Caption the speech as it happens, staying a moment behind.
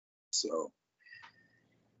So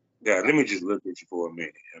yeah, let me just look at you for a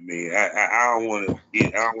minute. I mean, I don't want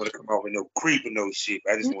to come off with no creep or no shit.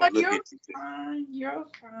 I just No, want to look you're at you fine. You're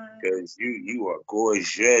fine. because you are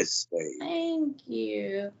gorgeous, babe. Thank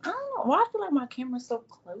you. I don't know why I feel like my camera's so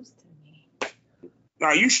close to me.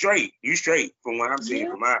 No, you straight. You straight from what I'm seeing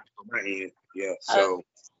Yeah. from my end. Yeah. Uh, So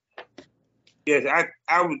yes,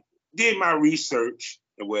 did my research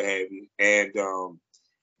and what have you. And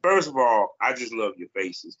first of all, I just love your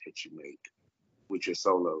faces that you make with your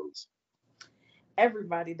solos.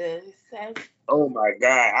 Everybody does. Oh my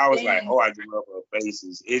God. I was like, Dang. oh, I just love her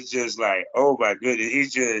faces. It's just like, oh my goodness.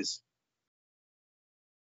 It's just,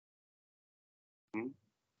 hmm?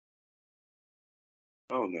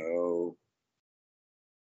 Oh no.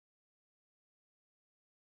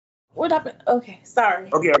 What happened? Okay, sorry.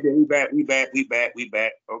 Okay, we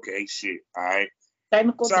back. Okay, shit. All right.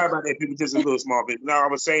 Technical Sorry difficulty. about that, people. Just a little small bit. No, I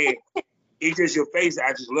was saying, it's just your face.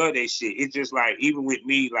 I just love that shit. It's just like, even with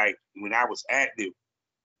me, like when I was active,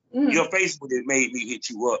 Mm, your face would have made me hit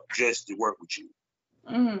you up just to work with you.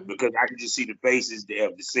 mm. Because I can just see the faces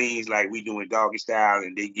of the scenes like we doing doggy style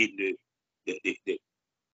and they getting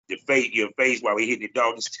the face, your face while we hitting the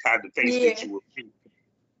doggy style, the face that Yeah. you were.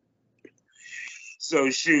 So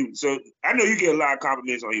shoot. So I know you get a lot of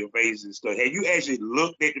compliments on your face and stuff. Have you actually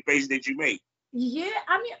looked at the faces that you make? Yeah,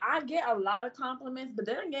 I mean, I get a lot of compliments, but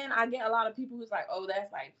then again, I get a lot of people who's like, "Oh,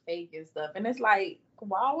 that's like fake and stuff," and it's like,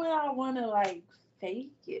 why would I want to like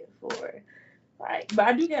fake it for? Like, but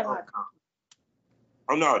I do get a lot of compliments.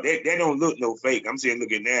 Oh no, that don't look no fake. I'm saying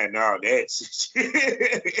looking now, no, that's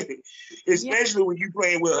Yeah. especially when you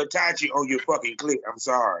playing with Hitachi on your fucking clip. I'm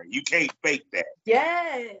sorry. You can't fake that.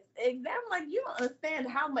 Yes, exactly. Like you don't understand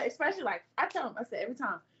how much, especially like I tell them, I said every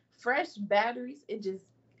time, fresh batteries, it just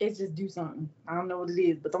do something. I don't know what it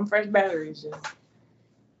is, but them fresh batteries just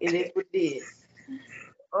it is what it is.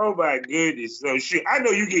 Oh my goodness. So shit. I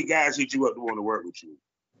know you get guys hit you up to want to work with you.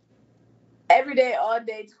 Every day, all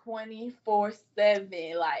day,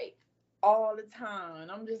 24/7, like all the time.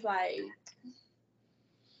 And I'm just like,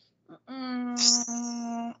 and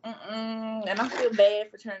I feel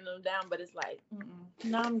bad for turning them down, but it's like,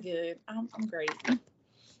 no, I'm good. I'm great.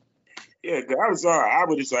 Yeah, 'cause I'm sorry. I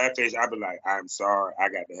would just so after I'd be like, I'm sorry. I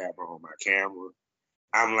got to have her on my camera.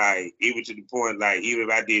 I'm like, even to the point, like, even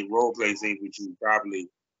if I did role play scenes with you, probably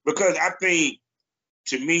because I think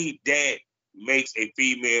to me that makes a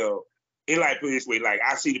female. It like put it this way, like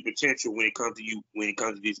I see the potential when it comes to you, when it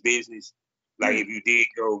comes to this business. Like Mm-hmm. if you did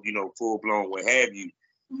go, full blown, what have you,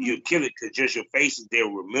 Mm-hmm. you'll kill it because just your faces,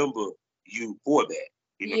 they'll remember you for that.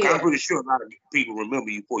 'Cause I'm Yeah, pretty sure a lot of people remember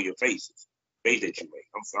you for your faces, face that you make.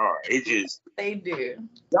 I'm sorry, it just they do.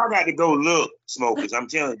 y'all got to go look, smokers. I'm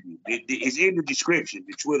telling you, it's in the description,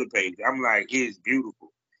 the Twitter page. I'm like, it's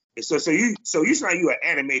beautiful. And so you sound like you an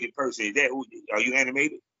animated person. Is that are you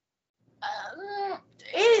animated?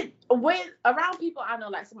 It with around people I know,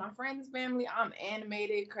 like so my friends, family, I'm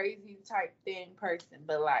animated, crazy type thing person.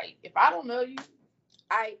 But like if I don't know you,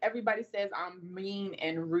 I everybody says I'm mean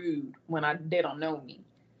and rude when they don't know me,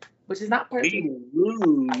 which is not purpose. Being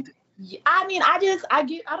rude. Yeah, I mean,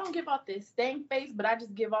 I don't give off this stank face, but I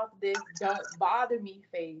just give off this don't bother me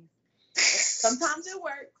face. And sometimes it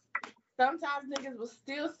works. Sometimes niggas will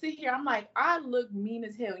still sit here. I'm like, I look mean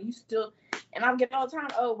as hell. You still, and I get all the time.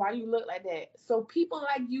 Oh, why you look like that? So people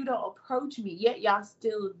like you don't approach me, yet y'all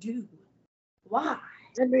still do. Why?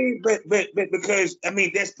 I mean, but because I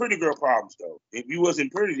mean that's pretty girl problems though. If you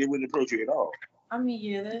wasn't pretty, they wouldn't approach you at all. I mean,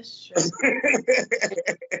 yeah, that's true.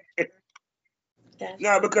 That's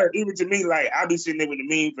No, true. because even to me, like I be sitting there with the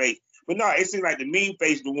mean face, but no, it seems like the mean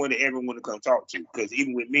face is the one that everyone want to come talk to. Because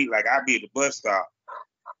even with me, like I be at the bus stop,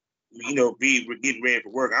 be getting ready for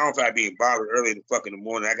work. I don't feel like being bothered early in the fucking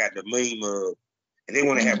morning. I got the meme of, and they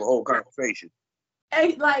want to have a whole conversation.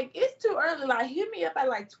 Hey, like it's too early. Like hit me up at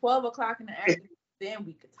like 12 o'clock in the afternoon, then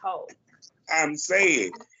we could talk. I'm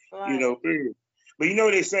saying, Like, period. But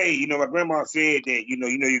they say, my grandma said that,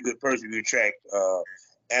 you're a good person if you attract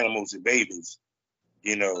animals and babies,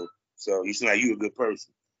 you know. So you seem like you're a good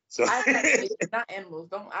person. So I attract babies, not animals.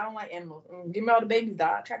 I don't like animals. Give me all the babies,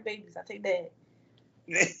 dog. I attract babies. I take that.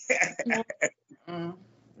 Mm,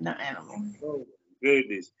 not animals. oh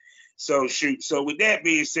goodness. So shoot. So with that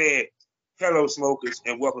being said, hello smokers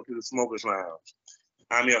and welcome to the Smokers Lounge.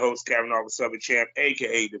 I'm your host, Kevin Arthur Southern Champ,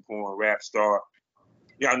 aka the Porn Rap Star.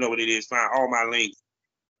 Y'all know what it is. Find all my links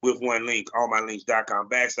with one link,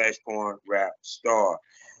 allmylinks.com/porn rap star.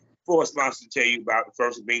 For a sponsor to tell you about the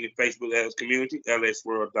first being the Facebook LS community,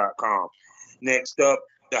 lsworld.com. Next up,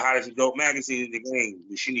 the hottest adult magazine in the game,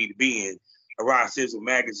 which you need to be in,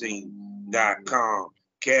 ArronSizzleMagazine.com.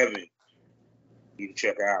 Kevin, You can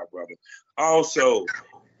check her out, brother. Also,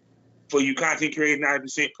 for you content creators,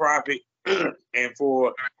 90% profit, and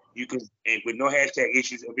for you can, and with no hashtag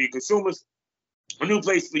issues of being consumers, a new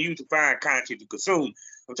place for you to find content to consume.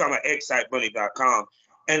 I'm talking about excitebunny.com.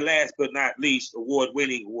 And last but not least,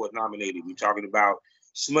 award-winning, award-nominated. We're talking about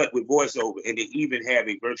Smut with voiceover, and they even have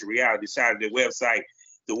a virtual reality side of their website,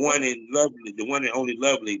 the one and only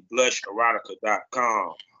lovely,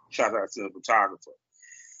 blusherotica.com. Shout out to the photographer.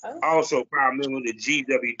 Also, proud member of the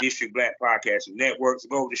GW District Black Podcasting Network. So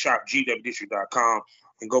go over to shop gwdistrict.com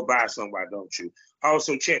and go buy some, why don't you?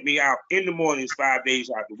 Also, check me out in the mornings, 5 days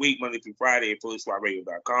out the week, Monday through Friday at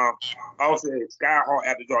FullySwatRadio.com. Also at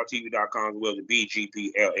SkyHawkAfterDarkTV.com as well as the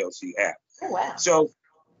BGP LLC app. Oh, wow. So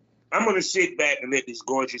I'm going to sit back and let this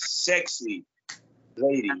gorgeous, sexy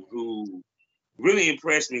lady who really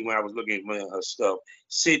impressed me when I was looking at her stuff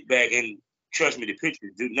sit back and trust me, the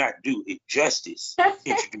pictures do not do it justice.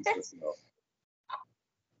 Introduce yourself.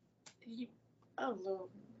 Oh, Lord,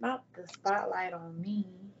 not the spotlight on me.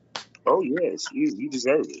 Oh, yes, you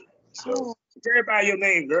deserve it. So, tell everybody your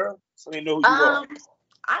name, girl, so they know who you are.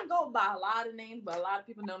 I go by a lot of names, but a lot of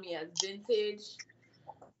people know me as Vintage.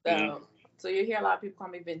 So you hear a lot of people call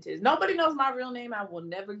me Vintage. Nobody knows my real name. I will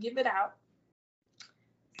never give it out.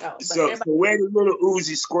 So where did little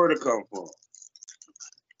Uzi Squirter come from?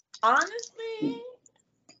 Honestly,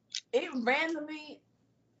 it's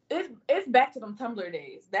back to them Tumblr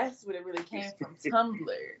days. That's what it really came from.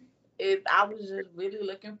 Tumblr. I was just really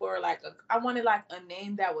looking for I wanted a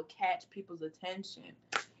name that would catch people's attention.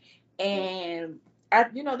 And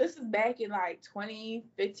this is back in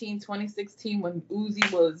 2015, 2016 when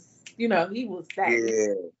Uzi was, he was that.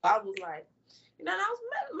 Yeah. I was like, I was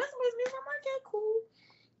messing with his music. I'm like, okay, cool.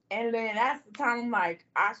 And then that's the time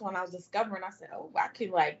that's when I was discovering, I said, oh, I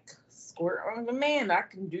can squirt on the man. I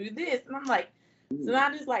can do this. And I'm like, so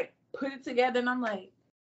I just put it together and I'm like,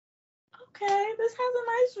 okay, this has a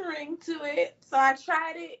nice ring to it. So I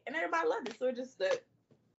tried it and everybody loved it. So it just stuck.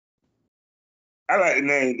 I like the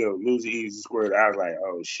name though, Uzi Squirter. I was like,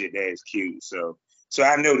 oh shit, that's cute. So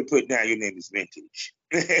I know to put down your name is Vintage.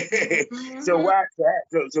 Mm-hmm. So what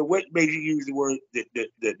made you use the word the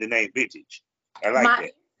name Vintage? I like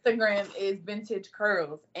that. Instagram is Vintage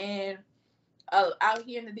Curls, and out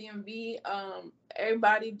here in the DMV,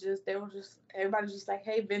 everybody's just like,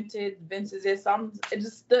 hey, Vintage is something. It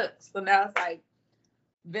just stuck. So now it's like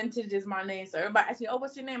Vintage is my name. So everybody asks me, oh,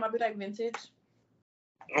 what's your name? I'll be like Vintage.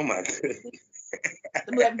 Oh my god.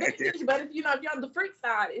 I'll be like Vintage, but if you're on the freak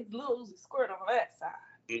side, it's Lil Uzi Squirt on that side.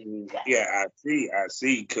 Mm-hmm. Yeah, I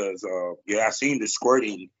see, because I seen the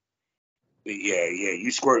squirting. Yeah, you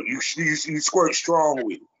squirt strong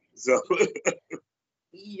with it. So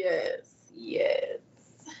yes.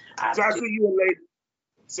 So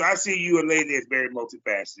I see you a lady that's very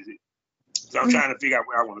multifaceted. So I'm trying to figure out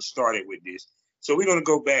where I want to start it with this. So we're gonna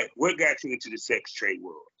go back. What got you into the sex trade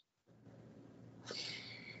world?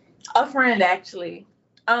 A friend, actually.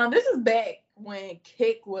 This is back when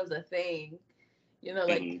Kik was a thing.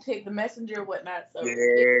 Take the messenger and whatnot. So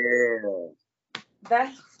yeah,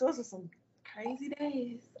 those are some crazy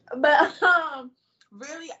days. But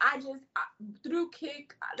really, through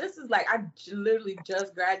Kik, this is I literally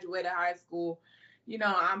just graduated high school.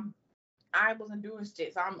 I wasn't doing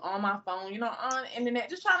shit, so I'm on my phone, on the internet,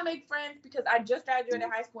 just trying to make friends because I just graduated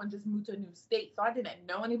high school and just moved to a new state, so I didn't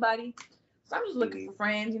know anybody. So I'm just looking for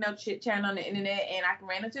friends, chit-chatting on the internet, and I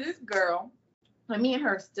ran into this girl. And me and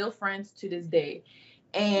her are still friends to this day.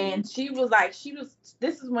 And this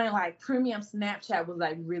is when premium Snapchat was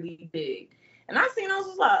really big. And I seen, I was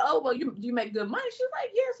just like, oh, well, you make good money? She was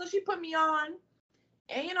like, yeah. So she put me on.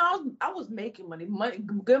 And, I was making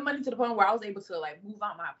good money to the point where I was able to move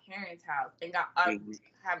out my parents' house and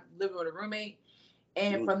living with a roommate.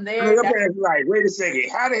 And from there, your parents like, wait a second,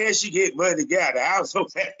 how the hell she get money to get out of the house so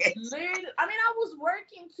fast? Literally, I was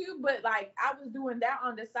working too, but I was doing that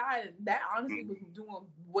on the side, and that honestly was doing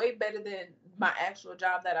way better than my actual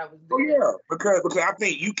job that I was doing. Oh yeah, because I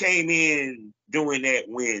think you came in doing that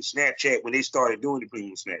when they started doing the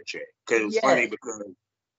premium Snapchat. Because it was funny because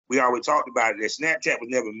we always talked about it that Snapchat was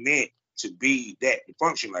never meant to be that to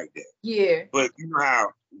function like that. Yeah. But you know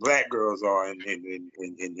how Black girls are and women,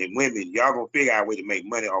 y'all gonna figure out a way to make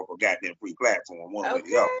money off a goddamn free platform one way or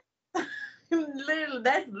the other. Literally,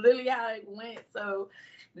 that's literally how it went. So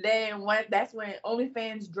then that's when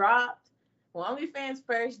OnlyFans dropped. When OnlyFans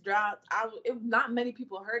first dropped, not many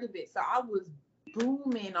people heard of it, so I was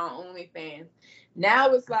booming on OnlyFans.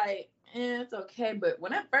 Now it's it's okay, but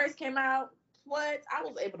when it first came out, I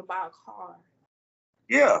was able to buy a car.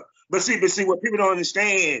 Yeah, but see, what people don't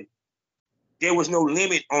understand, there was no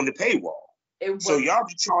limit on the paywall. So y'all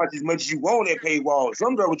be charged as much as you want that paywall.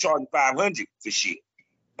 Some girl was charging $500 for shit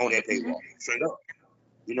on that paywall, straight up.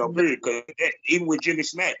 You know, period. Because even with Jimmy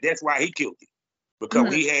Smack, that's why he killed it. Because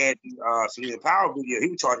when he had Selena Powell video, he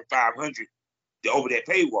was charging $500 over that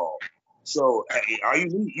paywall. So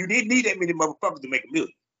you didn't need that many motherfuckers to make $1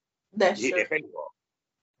 million. That's hit true. that paywall.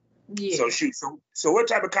 Yeah. So shoot. So what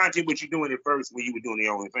type of content was you doing at first when you were doing the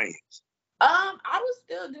OnlyFans? I was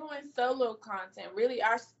still doing solo content. Really,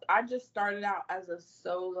 I just started out as a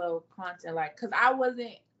solo content, like, cause I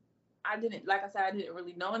didn't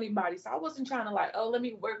really know anybody, so I wasn't trying to like, oh, let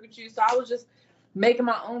me work with you. So I was just making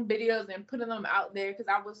my own videos and putting them out there, cause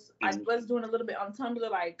I was doing a little bit on Tumblr,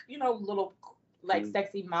 like, you know, little like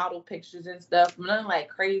sexy model pictures and stuff, nothing like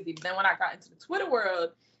crazy. But then when I got into the Twitter world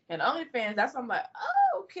and OnlyFans, that's when I'm like,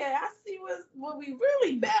 oh, okay, I see what we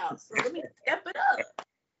really about. So let me step it up.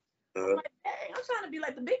 I'm like, dang, I'm trying to be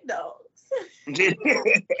like the big dogs.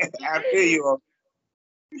 I feel you.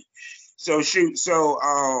 So shoot. So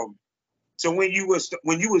when you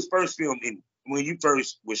was first filming, when you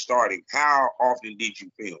first was starting, how often did you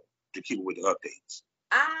film to keep up with the updates?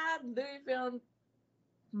 I literally filmed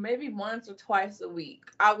maybe once or twice a week.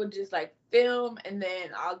 I would just like film and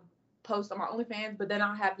then I'll post on my OnlyFans, but then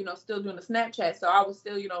I'll have, you know, still doing the Snapchat. So I would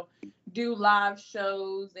still, you know, do live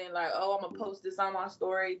shows and like, oh, I'm gonna post this on my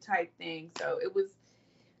story type thing. So it was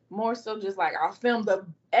more so just like I'll film the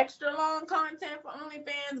extra long content for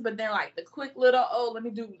OnlyFans, but then like the quick little, oh, let me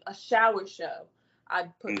do a shower show,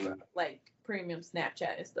 I'd put like premium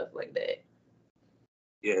Snapchat and stuff like that.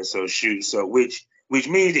 Yeah, so shoot. So which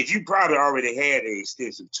means that you probably already had an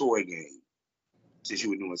extensive toy game since you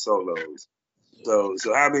were doing solos. So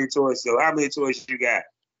how many toys you got?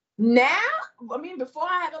 Now, I mean, before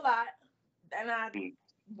I had a lot, and I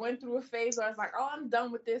went through a phase where I was like, oh, I'm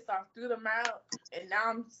done with this. So I threw them out, and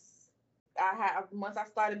now once I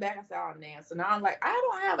started back, I said, oh, man. So now I'm like, I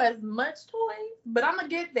don't have as much toys, but I'm gonna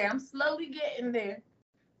get there. I'm slowly getting there.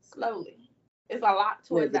 Slowly. It's a lot of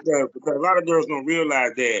toys. Yeah, because a lot of girls don't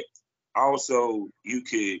realize that also you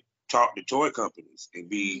could talk to toy companies and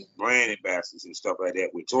be brand ambassadors and stuff like that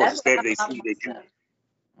with toys, especially they see that you.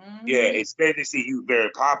 Yeah, especially they see you very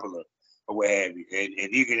popular or what have you,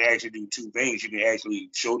 and you can actually do two things. You can actually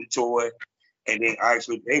show the toy, and then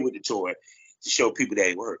actually play with the toy to show people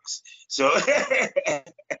that it works. So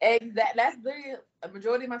exactly, that's literally a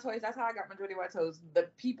majority of my toys. That's how I got majority of my toys. The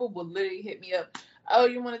people will literally hit me up. Oh,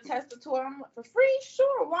 you want to test the toy? I'm like, for free?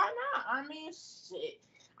 Sure, why not? I mean, shit.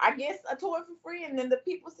 I guess a toy for free, and then the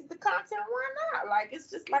people see the content. Why not? Like, it's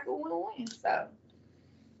just like a win-win. So.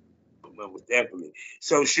 Definitely.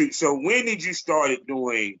 So shoot. So when did you start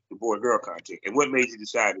doing the boy girl content, and what made you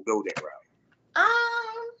decide to go that route?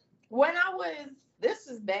 When this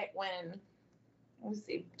is back when, let's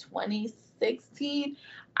see, 2016.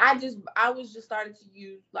 I was just started to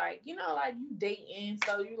use like, you know, like you dating,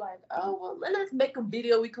 so you like, oh well, let's make a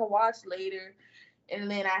video we can watch later. And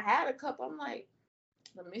then I had a couple. I'm like,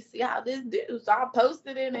 let me see how this do. So I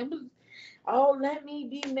posted it, and it was, oh, let me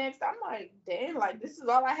be next. I'm like, damn, like this is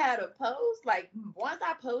all I had to post. Like once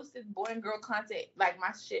I posted boy and girl content, like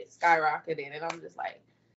my shit skyrocketed, and I'm just like,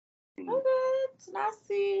 okay, so I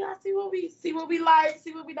see what we like,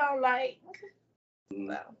 see what we don't like.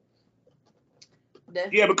 So,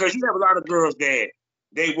 yeah, because you have a lot of girls that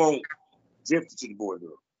they won't dip to the boy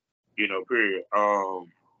girl, you know, period.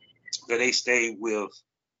 That they stay with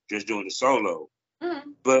just doing the solo.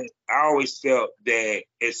 But I always felt that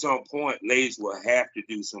at some point, ladies will have to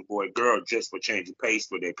do some boy girl just for changing pace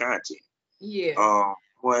for their content. Yeah.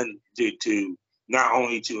 One to not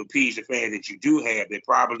only to appease the fans that you do have, they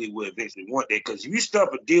probably will eventually want that. Because if you stuff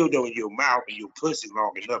a dildo in your mouth and your pussy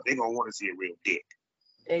long enough, they're gonna want to see a real dick.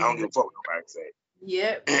 Exactly. I don't give a fuck what nobody say.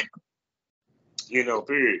 Yep. You know,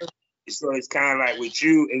 period. So it's kind of like with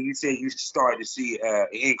you, and you said you started to see an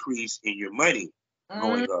increase in your money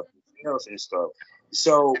going up, sales and stuff.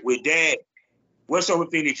 So with that, what's some of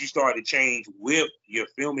the things that you started to change with your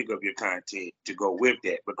filming of your content to go with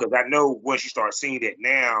that? Because I know once you start seeing that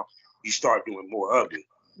now, you start doing more of it.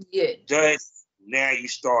 Yeah. Thus, now you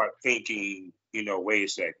start thinking, you know, wait a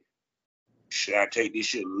second. Should I take this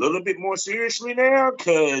shit a little bit more seriously now?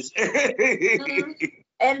 Because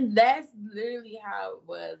And that's literally how it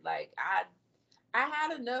was. Like I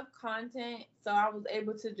had enough content, so I was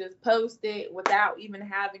able to just post it without even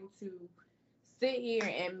having to sit here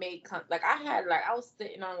and make like I was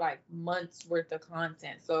sitting on like months worth of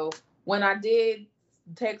content. So when I did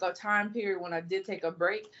take a time period, when I did take a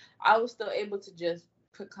break, I was still able to just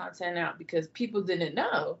put content out because people didn't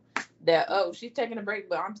know that, oh, she's taking a break,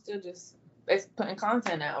 but I'm still just putting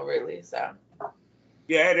content out, really. So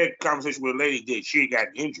yeah, I had that conversation with a lady that she got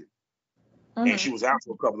injured. and she was out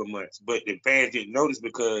for a couple of months. But the fans didn't notice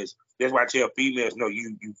because that's why I tell females, no,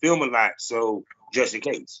 you film a lot, so just in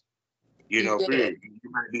case, you know, period.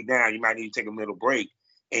 You might be down, you might need to take a little break,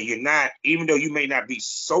 and you're not, even though you may not be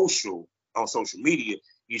social on social media,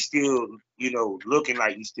 you still, you know, looking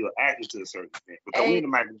like you still acting to a certain extent because we're in the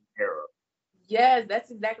migrant era. Yes, that's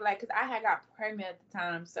exactly like, because I had got pregnant at the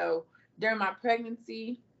time, so during my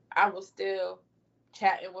pregnancy, I was still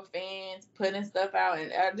chatting with fans, putting stuff out,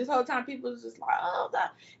 and this whole time people was just like, oh,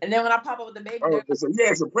 that. And then when I pop up with the baby, so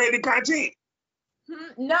yeah, it's a pregnant content.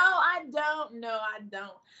 No, I don't. No, I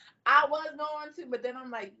don't. I was going to, but then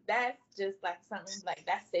I'm like, that's just like something like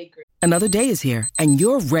that's sacred. Another day is here, and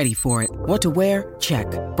you're ready for it. What to wear? Check.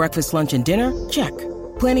 Breakfast, lunch, and dinner? Check.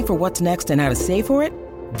 Planning for what's next and how to save for it?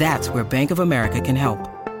 That's where Bank of America can help.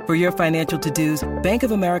 For your financial to-dos, Bank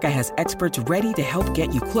of America has experts ready to help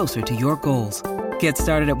get you closer to your goals. Get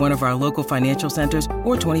started at one of our local financial centers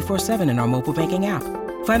or 24/7 in our mobile banking app.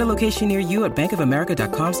 Find a location near you at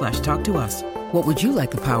bankofamerica.com/talktous. What would you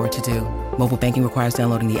like the power to do? Mobile banking requires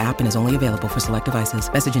downloading the app and is only available for select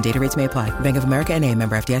devices. Message and data rates may apply. Bank of America N.A.,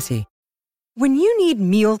 member FDIC. When you need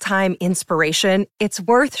mealtime inspiration, it's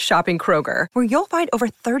worth shopping Kroger, where you'll find over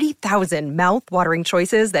 30,000 mouth-watering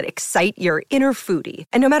choices that excite your inner foodie.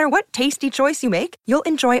 And no matter what tasty choice you make, you'll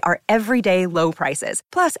enjoy our everyday low prices,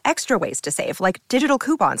 plus extra ways to save, like digital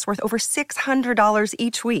coupons worth over $600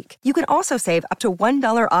 each week. You can also save up to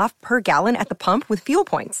 $1 off per gallon at the pump with fuel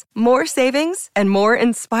points. More savings and more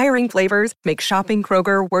inspiring flavors make shopping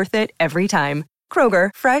Kroger worth it every time. Kroger,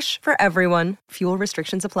 fresh for everyone. Fuel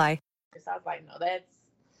restrictions apply. I was like, no,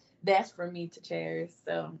 that's for me to cherish.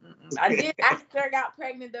 So I did after I got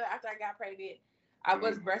pregnant. I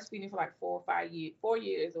was breastfeeding for like 4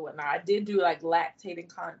 years or whatnot. I did do like lactating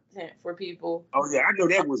content for people. Oh yeah, I know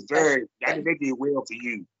that was I think they did well for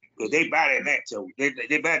you because they buy that lactate.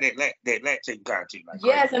 They buy that lactating content. Like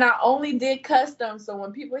yes, crazy. And I only did custom. So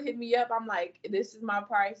when people hit me up, I'm like, this is my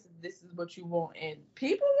price. This is what you want, and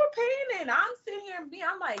people were paying it. I'm sitting here and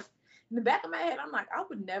I'm like. In the back of my head, I'm like, I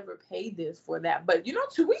would never pay this for that. But, you know,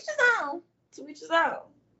 to each his own.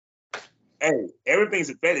 Hey, everything's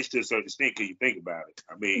a fetish to a certain extent because you think about it.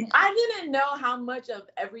 I mean, I didn't know how much of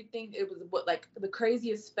everything it was, what like the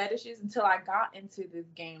craziest fetishes until I got into this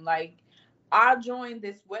game. Like, I joined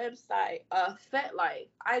this website, FetLife.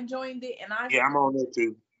 I joined it and I'm on there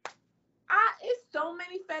too. It's so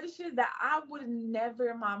many fetishes that I would never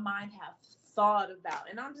in my mind have thought about.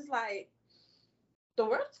 And I'm just like, the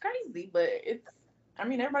world's crazy, but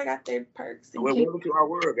everybody got their perks. Well, welcome to our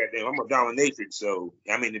world, goddamn. I'm a dominatrix, so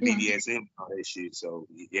I'm in the BDSM and all that shit. So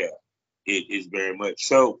yeah, it is very much.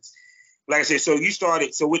 So, like I said, so you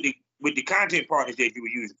started with the content partners that you were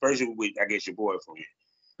using. First, with I guess your boyfriend.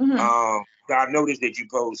 Mm-hmm. I noticed that you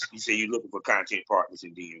say you're looking for content partners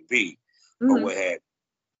in DMV or what have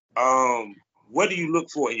you. What do you look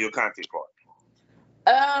for in your content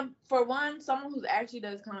partner? For one, someone who actually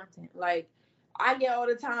does content, like. I get all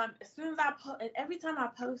the time, as soon as I post, and every time I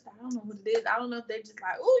post, I don't know what it is. I don't know if they're just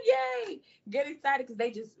like, oh, yay, get excited because they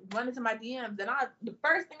just run into my DMs. And the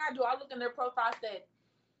first thing I do, I look in their profile, said,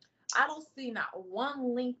 I don't see not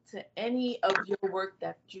one link to any of your work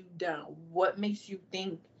that you've done. What makes you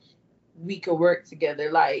think we could work together?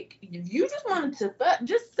 Like, if you just wanted to,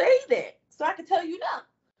 just say that so I can tell you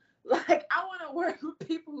no. Like, I want to work with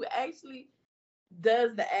people who actually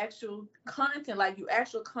does the actual content, like you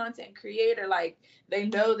actual content creator, like they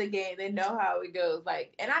know the game, they know how it goes.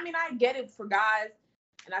 Like, and I get it for guys,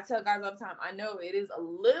 and I tell guys all the time, I know it is a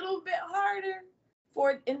little bit harder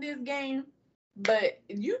for in this game, but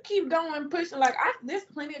if you keep going pushing, like there's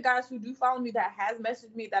plenty of guys who do follow me that has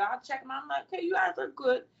messaged me that I'll check them out. I'm like, okay, you guys look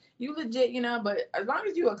good, you legit, you know, but as long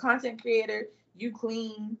as you're a content creator, you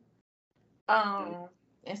clean,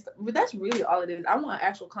 but that's really all it is. I want an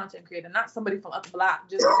actual content creator, not somebody from up the block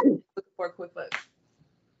just looking for a quick buck.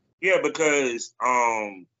 Yeah, because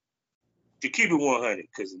to keep it 100,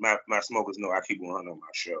 because my smokers know I keep it 100 on my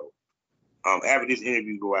show. After this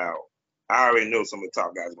interview go out, I already know some of the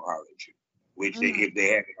top guys gonna holler at you, which if they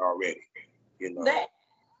haven't already, you know.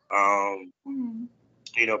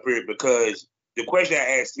 You know, period. Because the question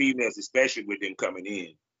I ask females, especially with them coming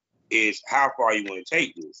in, is how far you want to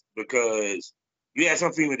take this, because you have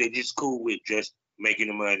some females that just cool with just making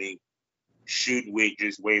the money, shooting with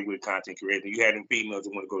just way with content creator. You have them females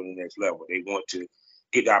that want to go to the next level. They want to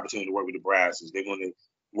get the opportunity to work with the brasses. They want to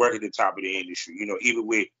work at the top of the industry. You know, even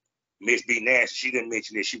with Miss B Nasty, she didn't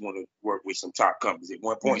mention that she want to work with some top companies. At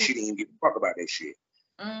one point, she didn't even give a fuck about that shit.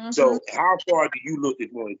 So how far do you look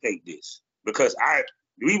at want to take this? Because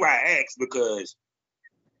the reason why I asked, because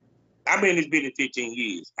I've been in this business 15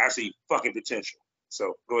 years. I see fucking potential.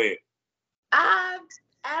 So go ahead.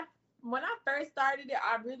 When I first started it,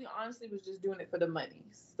 I really honestly was just doing it for the money.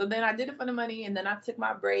 So then I did it for the money, and then I took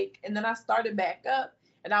my break, and then I started back up.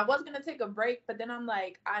 And I was gonna take a break, but then I'm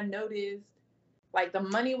like, I noticed like the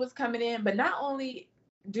money was coming in, but not only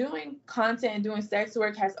doing content and doing sex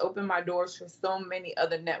work has opened my doors for so many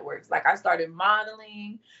other networks. Like I started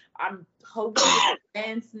modeling, I'm hosting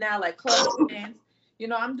events now, like club events. You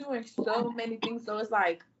know, I'm doing so many things. So it's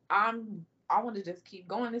like I want to just keep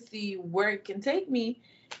going to see where it can take me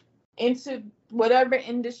into whatever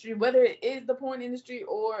industry, whether it is the porn industry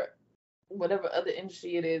or whatever other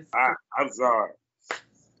industry it is. I'm sorry,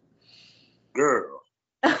 girl.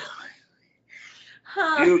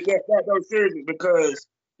 You no, seriously, because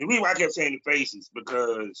the reason why I kept saying the faces,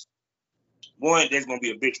 because one, there's gonna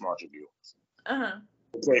be a bitch march of yours.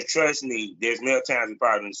 Because trust me, there's many times you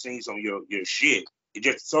probably seen some of your shit. It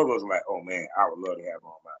just solos like, oh man, I would love to have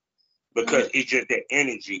on my, because it's just that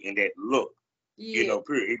energy and that look. You know,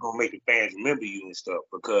 period. It's gonna make the fans remember you and stuff,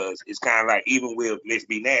 because it's kind of like, even with Miss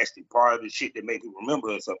B Nasty, part of the shit that make people remember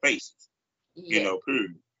is her faces. You know,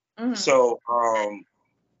 period. So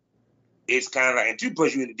it's kind of like, and two,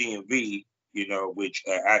 plus you in the DMV, you know, which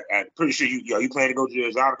I'm pretty sure you plan to go to the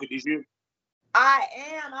Exotica this year? I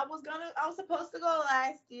am. I was supposed to go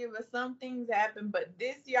last year, but some things happened. But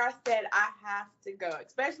this year I said I have to go,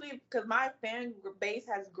 especially because my fan base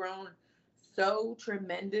has grown so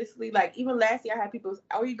tremendously. Like even last year I had people,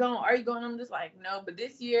 are you going? I'm just like, no. But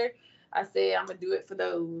this year I said I'm gonna do it for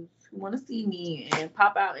those who want to see me and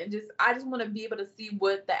pop out, and I just want to be able to see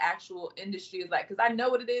what the actual industry is like, because I know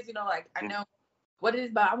what it is, you know, like I know what it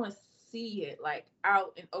is, but I want to see it like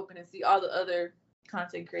out and open and see all the other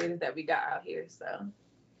content creators that we got out here. So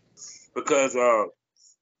because how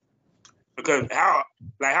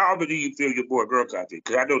often do you feel your boy girl content?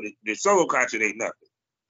 Because I know the solo content ain't nothing,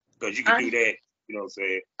 because you can do that, you know what I'm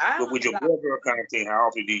saying? But with your boy girl content, how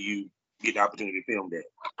often do you get the opportunity to film that?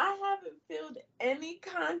 I haven't filmed any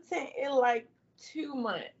content in like 2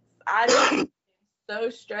 months. I just been so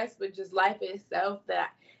stressed with just life itself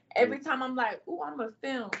that every time I'm like, ooh, I'm gonna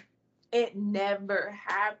film, it never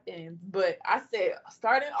happens. But I said,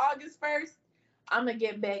 starting August 1st, I'm gonna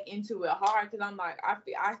get back into it hard, because I'm like, I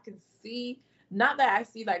can see, not that I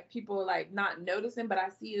see like people like not noticing, but I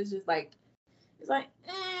see it's just like, it's like,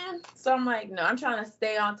 So I'm like, no, I'm trying to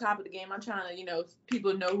stay on top of the game. I'm trying to, you know,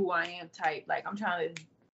 people know who I am type. Like I'm trying to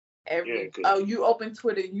you open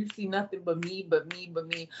Twitter, you see nothing but me.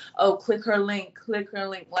 Oh, click her link.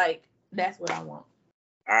 Like that's what I want.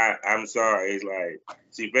 I'm sorry. It's like,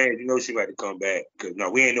 see, fans, you know she like to come back, because no,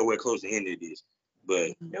 we ain't nowhere close to the end of this.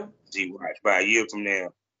 But see, watch by a year from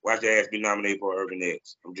now, watch the ass be nominated for Urban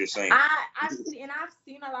X. I'm just saying. I've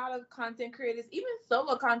seen a lot of content creators, even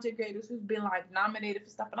solo content creators, who've been like nominated for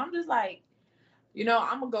stuff, and I'm just like, you know,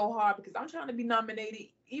 I'm gonna go hard because I'm trying to be nominated.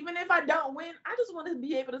 Even if I don't win, I just want to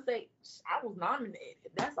be able to say I was nominated.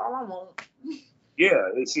 That's all I want. Yeah,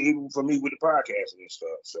 it's even for me with the podcasting and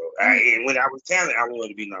stuff. So, and when I was talented, I wanted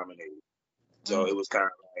to be nominated. So it was kind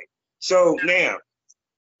of like, so now,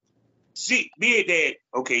 see, be it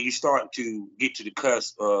that, okay, you start to get to the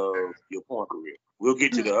cusp of your porn career. We'll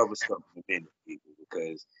get to the other stuff in a minute, people,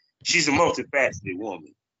 because she's a multifaceted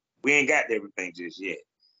woman. We ain't got everything just yet.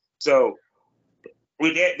 So,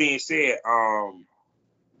 with that being said,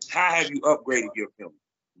 how have you upgraded your film?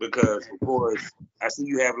 Because, of course, I see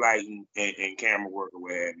you have lighting and camera work or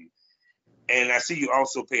what have you. And I see you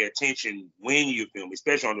also pay attention when you film,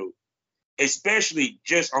 especially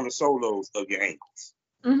just on the solos of your angles.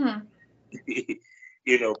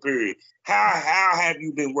 You know, period. How have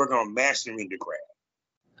you been working on mastering the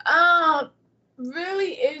craft?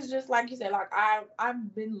 Really, it's just like you said, like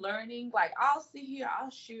I've been learning. Like I'll sit here, I'll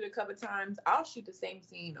shoot a couple times, I'll shoot the same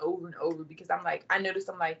scene over and over, because I'm like, I notice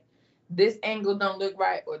I'm like, this angle don't look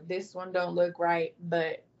right, or this one don't look right.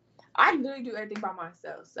 But I literally do everything by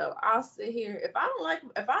myself. So I'll sit here. If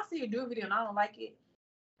I see you do a video and I don't like it,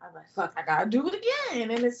 I'm like, fuck, I gotta do it again.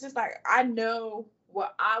 And it's just like, I know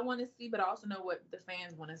what I want to see, but I also know what the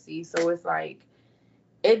fans want to see. So it's like,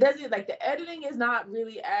 it doesn't, like, the editing is not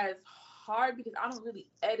really as hard, because I don't really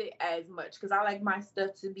edit as much, because I like my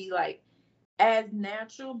stuff to be like as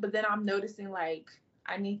natural. But then I'm noticing like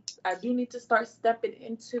I do need to start stepping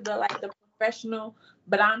into the like the professional.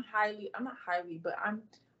 But I'm not highly, but I'm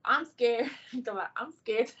scared. I'm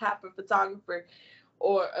scared to have a photographer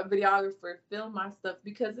or a videographer film my stuff,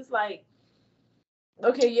 because it's like,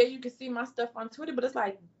 okay, yeah, you can see my stuff on Twitter, but it's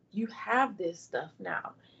like, you have this stuff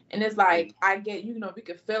now. And it's like, I get, you know, we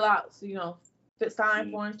could fill out, so, you know, sign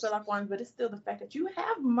forms, fill out forms, but it's still the fact that you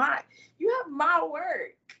have my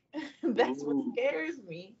work. That's what scares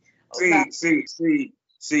me. See,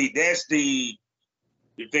 See, that's the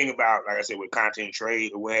thing about, like I said, with content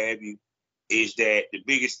trade or what have you, is that the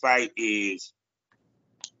biggest fight is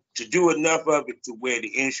to do enough of it to where the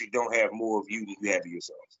industry don't have more of you than you have of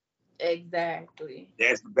yourself. Exactly.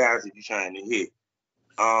 That's the balance that you're trying to hit.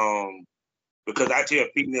 Because I tell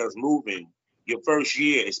females moving, your first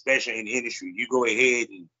year, especially in the industry, you go ahead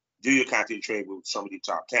and do your content trade with some of the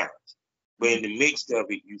top talents. But in the mix of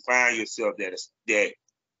it, you find yourself that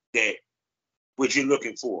what you're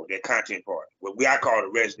looking for, that content part, what I call the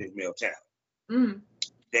resident male talent. Mm-hmm.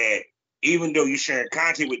 That even though you're sharing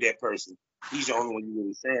content with that person, he's the only one you're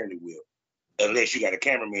really sharing it with, unless you got a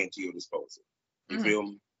cameraman to your disposal. You feel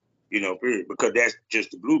me? Period. Because that's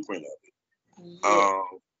just the blueprint of it. Yeah.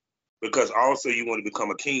 Because also you want to become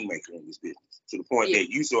a kingmaker in this business, to the point that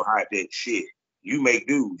you so hot that shit, you make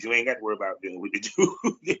dudes. You ain't got to worry about dealing with the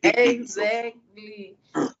dude. Exactly.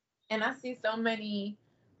 And I see so many,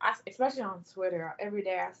 especially on Twitter, every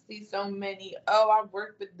day I see so many, I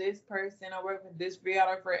work with this person, I work with this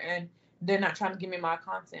videographer, and they're not trying to give me my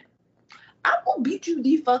content. I'm gonna beat you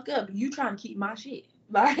the fuck up. You trying to keep my shit.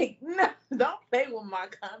 Like, no, don't play with my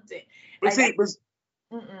content. But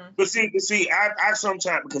see, I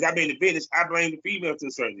sometimes, because I've been in the business, I blame the female to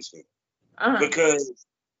a certain extent. Because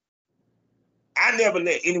I never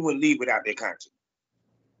let anyone leave without their content.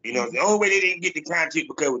 The only way they didn't get the content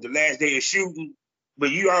because it was the last day of shooting, but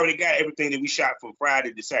you already got everything that we shot from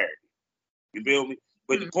Friday to Saturday. You feel me?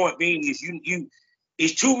 But the point being is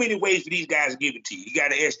it's too many ways for these guys to give it to you. You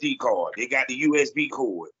got an SD card. They got the USB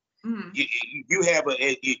cord. You have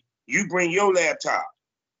you bring your laptop.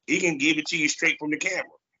 He can give it to you straight from the camera.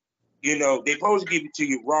 They're supposed to give it to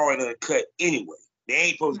you raw and uncut anyway. They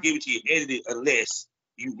ain't supposed to give it to you edited unless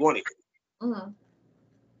you want it.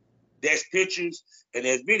 That's pictures and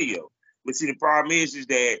that's video. But see, the problem is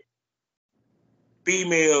that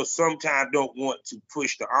females sometimes don't want to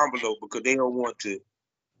push the envelope because they don't want to.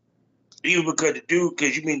 Even because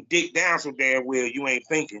because you've been dicked down so damn well, you ain't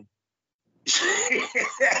thinking.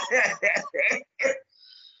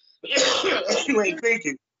 You ain't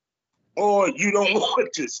thinking. Or you don't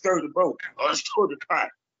want to stir the boat or stir the pot.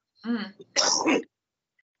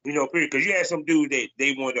 Period. Because you had some dude that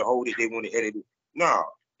they wanted to hold it, they want to edit it. No,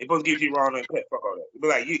 they supposed to give you raw and uncut. Fuck all that. Be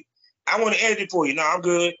like, I want to edit it for you. No, I'm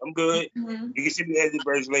good. You can see the edited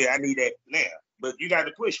version later. I need that now. But you got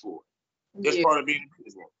to push for it. That's part of being a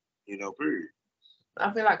businesswoman. Period.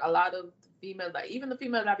 I feel like a lot of females, like even the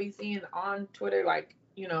females I be seeing on Twitter, like,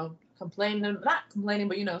 complaining, not complaining,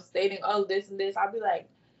 but, stating, this and this, I'll be like,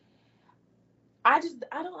 I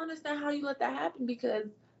don't understand how you let that happen because,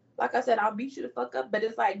 like I said, I'll beat you the fuck up, but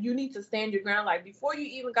it's like, you need to stand your ground. Like, before you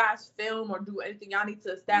even guys film or do anything, y'all need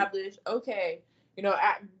to establish, okay,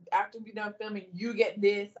 after we done filming, you get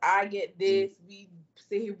this, I get this, we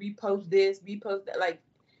sit here, we post this, we post that. Like,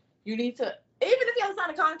 you need to, even if you have to sign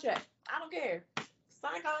a contract, I don't care.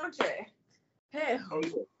 Sign a contract. Hell. Oh,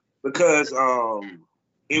 yeah. Because, I'm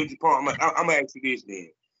gonna ask you this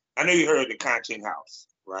then. I know you heard of the Content House,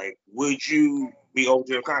 right? Would you be over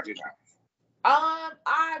to a Content House?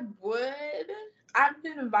 I would. I've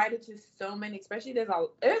been invited to so many, especially there's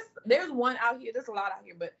one out here. There's a lot out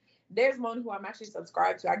here, but there's one who I'm actually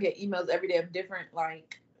subscribed to. I get emails every day of different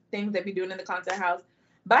things they be doing in the Content House.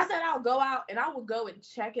 But I said I'll go out and I will go and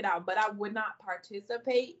check it out, but I would not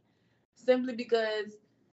participate simply because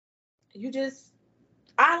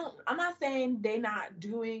I'm not saying they're not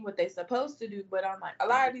doing what they're supposed to do, but I'm like, a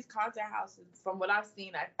lot of these content houses, from what I've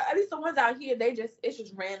seen, at least the ones out here, it's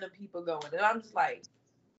just random people going. And I'm just like,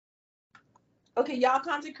 okay, y'all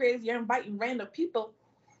content creators, you're inviting random people.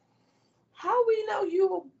 How we know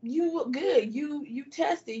you look good? You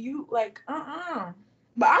tested, you like,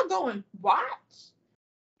 But I'll go and watch.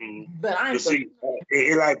 But I ain't. See,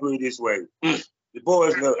 it like put it this way. The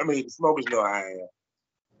boys know, the smokers know how I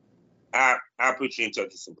am. I'll put you in touch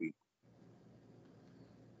with some people.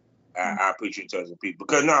 I'll put you in touch with people.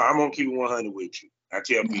 Because I'm going to keep it 100 with you. I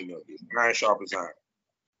tell females this. Iron sharp as iron.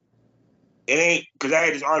 It ain't, because I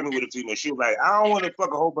had this argument with a female. She was like, I don't want to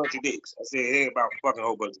fuck a whole bunch of dicks. I said, it ain't about fucking a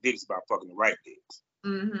whole bunch of dicks. It's about fucking the right dicks.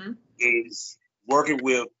 It's working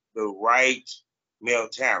with the right male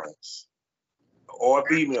talents or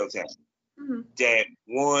female talents. That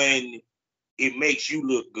one, it makes you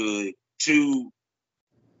look good. Two,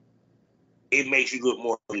 it makes you look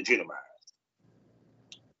more legitimized.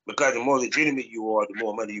 Because the more legitimate you are, the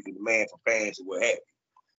more money you can demand from fans and what have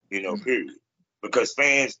you. Period. Because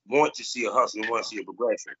fans want to see a hustle and want to see a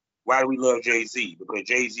progression. Why do we love Jay-Z? Because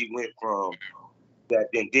Jay-Z went from that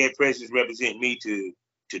then Dead Presidents represent me to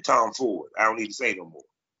Tom Ford. I don't need to say no more.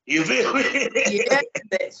 You feel me? Yeah.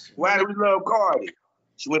 Why do we love Cardi?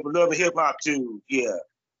 She went from Love and Hip Hop to,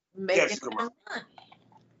 making Jessica money.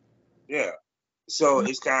 Yeah. So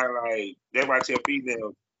it's kind of like, that's why I tell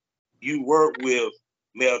females, you work with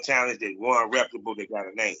male talents that one reputable, that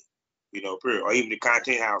got a name, you know, period. Or even the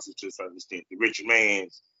content houses to a certain extent. The Richard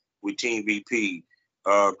Mann's with Team VP,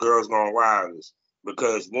 Girls Gone Wireless.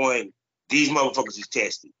 Because one, these motherfuckers is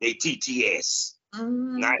tested. They TTS.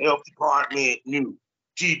 Not health department, new.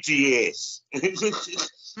 TTS. And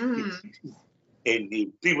if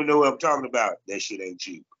people know what I'm talking about, that shit ain't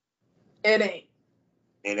cheap. It ain't.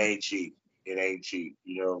 It ain't cheap. It ain't cheap.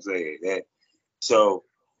 You know what I'm saying? So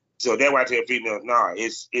that's why I tell females, nah,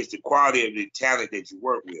 it's the quality of the talent that you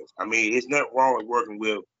work with. I mean, it's nothing wrong with working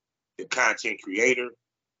with the content creator,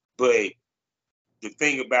 but the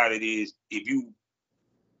thing about it is,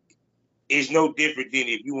 it's no different than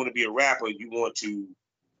if you want to be a rapper, you want to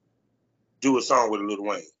do a song with a Lil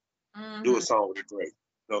Wayne, do a song with a Drake.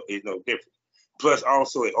 No, it's no different. Plus,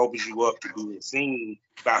 also, it opens you up to being seen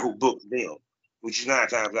by who books them, which is 9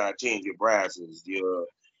 times out of 10 your brasses, your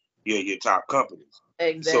top companies.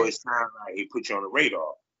 Exactly. So it's kind of like it puts you on the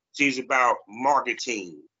radar. See, it's about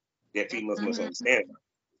marketing that females must understand.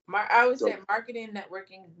 I would say marketing and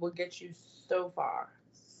networking will get you so far,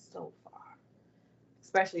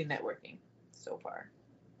 especially networking, so far.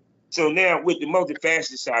 So now with the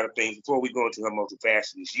multifaceted side of things, before we go into her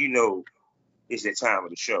multifaceted, you know, it's the time of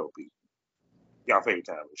the show, people. Y'all favorite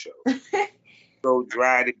time of the show. Go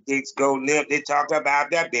dry, the dicks go limp. They talk about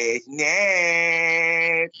the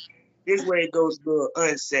business. This way it goes a little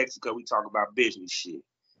unsexy because we talk about business shit.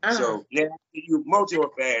 So now you're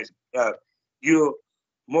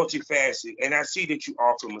multifaceted, and I see that you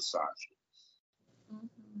offer massage.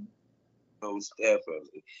 Most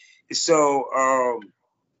definitely. So,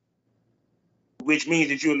 which means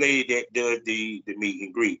that you're a lady that does the meet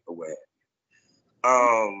and greet or whatever.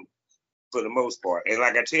 For the most part. And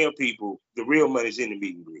like I tell people, the real money's in the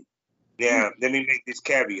meet and greet. Now, let me make this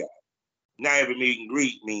caveat. Not every meet and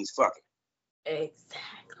greet means fucking.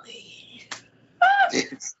 Exactly.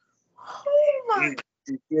 Oh my.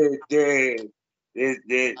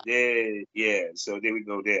 Yeah, so there we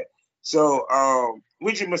go there. So,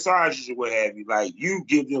 with your massages or what have you, like you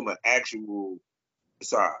give them an actual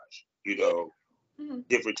massage, you know,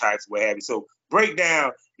 different types, what have you. So break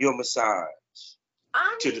down your massage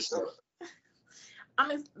to the story.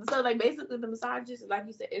 So like basically the massages, like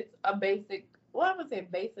you said, it's a basic, well, I would say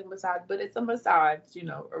basic massage, but it's a massage, you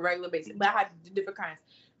know, a regular basic, but I have different kinds.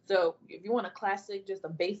 So if you want a classic, just a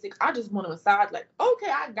basic, I just want a massage, like, okay,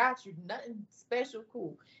 I got you, nothing special,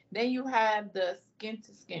 cool. Then you have the skin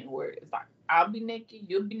to skin where it's like, I'll be naked,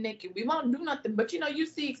 you'll be naked, we won't do nothing, but you know, you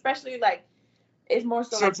see, especially like, it's more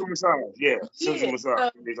so Sensual massage, yeah. Sensual massage. So,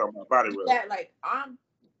 they talking about body rub. Yeah, like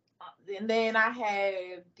and then I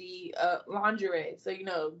have the lingerie. So you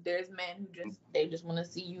know, there's men who just want to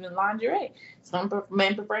see you in lingerie. Some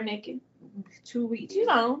men prefer naked, to each his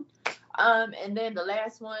own. And then the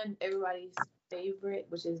last one, everybody's favorite,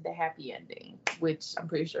 which is the happy ending, which I'm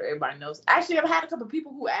pretty sure everybody knows. Actually, I've had a couple of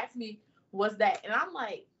people who asked me, "What's that?" And I'm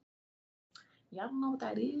like, "Y'all don't know what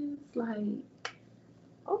that is?" Like,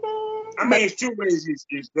 okay. I mean, it's 2 ways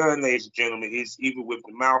it's done, ladies and gentlemen. It's either with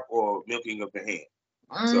the mouth or milking of the hand.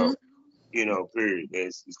 So, you know, period.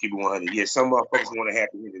 Let's keep it 100. Yeah, some motherfuckers want to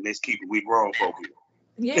happy ending. Let's keep it. We grown folk here.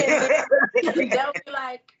 Yeah, they'll be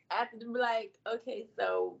like, after them, be like, okay,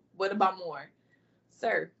 so what about more?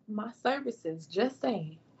 Sir, my services just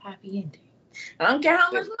say happy ending. I don't care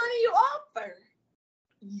how much money you offer.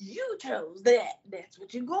 You chose that. That's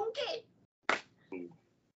what you're gonna get.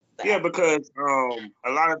 Yeah, because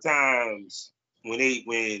a lot of times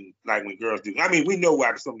when girls do, I mean, we know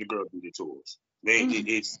why some of the girls do the tours.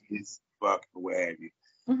 It's fuck or what have you.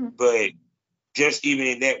 But just even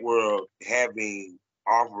in that world,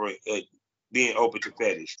 being open to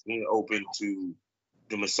fetish, being open to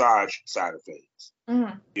the massage side of things,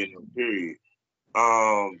 you know, period.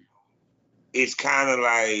 It's kind of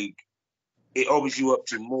like it opens you up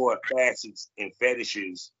to more facets and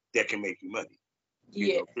fetishes that can make you money.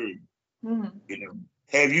 You know, period. You know,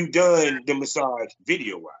 have you done the massage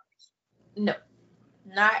video wise? No,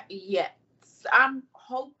 not yet. I'm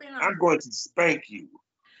hoping. I'm going to spank you.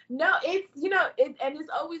 No, it's and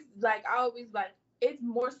it's always like I always like. It's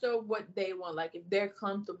more so what they want. Like if they're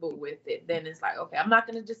comfortable with it, then it's like okay. I'm not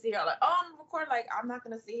gonna just sit here like I'm recording. Like I'm not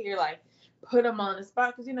gonna sit here like put them on the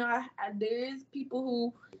spot because there is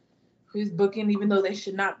people who's booking even though they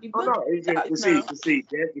should not be booking. Oh, no, see,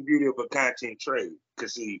 that's the beauty of a content trade.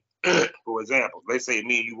 Because see, for example, let's say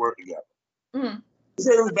me and you work together.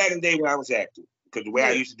 Say it was back in the day when I was acting. Because the way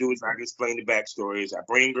I used to do is I explain the backstory is I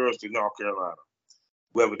bring girls to North Carolina.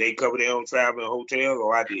 Whether they cover their own travel and hotel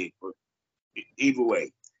or I did. But either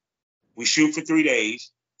way. We shoot for 3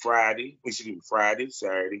 days. Friday, we should do Friday,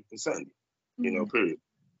 Saturday, and Sunday. Period.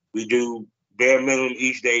 We do bare minimum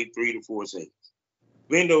each day, 3 to 4 scenes.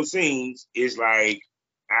 Window scenes is like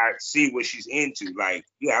I see what she's into. Like,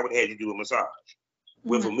 I would have you do a massage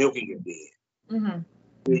with a milking your bed. Mm-hmm.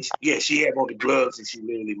 Which, she had on the gloves and she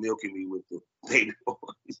literally milking me with the baby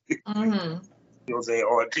oils. Mm-hmm. You know what I'm saying?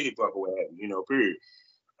 Or a titty fuck or what have you, period.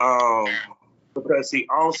 Because see,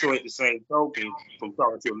 also at the same token, from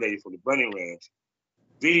talking to a lady from the Bunny Ranch,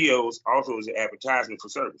 videos also is an advertisement for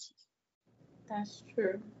services. That's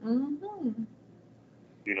true. Mm-hmm.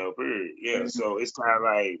 Period. Yeah, mm-hmm. So it's kind of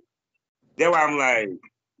like, that's why I'm like,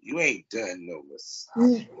 you ain't done no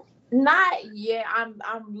massage. Not yet. I'm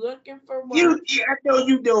looking for one. I know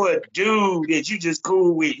you know a dude that you just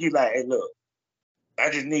cool with. You like, hey, look, I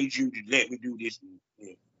just need you to let me do this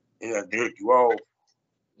and I jerk you off.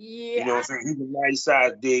 Yeah. You know what I'm saying? He's a nice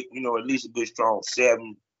size dick, at least a good strong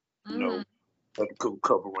 7, like a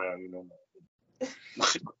couple around,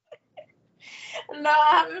 No,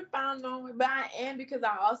 I haven't found no one, but I am, because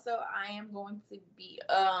I am going to be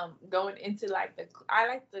going into like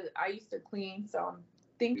I used to clean, so I'm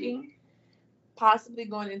thinking possibly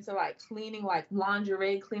going into like cleaning, like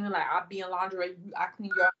lingerie cleaning, like I'll be in lingerie, I clean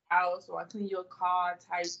your house or I clean your car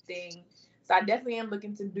type thing. So I definitely am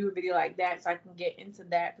looking to do a video like that so I can get into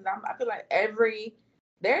that, because I feel like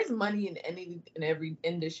there's money in every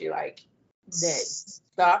industry like that. So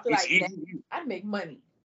I feel like I'd make money.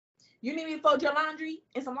 You need me to fold your laundry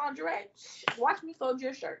in some lingerie? Watch me fold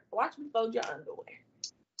your shirt. Watch me fold your underwear.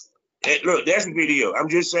 Hey, look, that's a video. I'm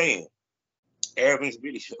just saying. Everything's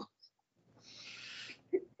video.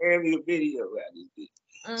 Every video about this bitch.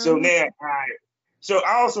 Mm-hmm. So now,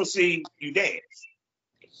 I also see you dance.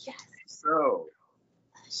 Yes.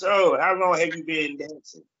 So how long have you been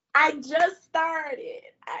dancing? I just started,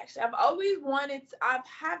 actually. I've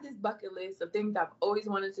had this bucket list of things I've always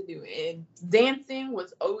wanted to do, and dancing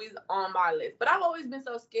was always on my list. But I've always been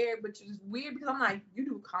so scared, which is weird because I'm like, you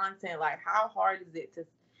do content, like how hard is it to?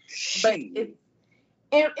 But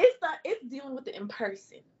it's dealing with it in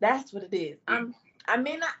person. That's what it is. I'm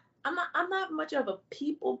not much of a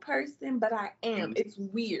people person, but I am. It's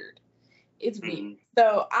weird. It's weird.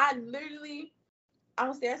 So I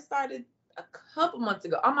started a couple months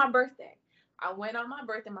ago on my birthday. I went on my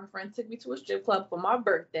birthday. My friend took me to a strip club for my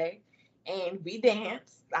birthday, and we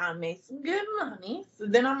danced. I made some good money. So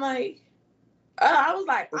then I'm like, I was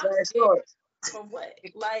like, I'm scared for what?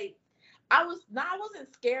 Like, I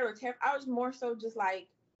wasn't scared or terrified. I was more so just like,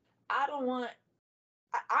 I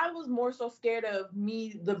was more so scared of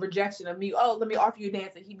me, the rejection of me. Oh, let me offer you a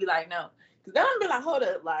dance, and he'd be like, no. Because then I'd be like, hold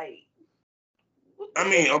up, like. I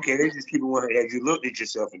mean, okay, they just keep it one as you looked at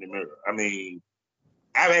yourself in the mirror. I mean,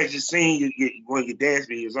 I've actually seen you one of your dance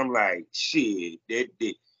videos. I'm like, shit,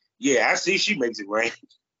 yeah, I see she makes it rain.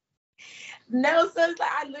 No, so it's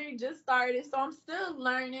like I literally just started, so I'm still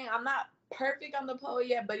learning. I'm not perfect on the pole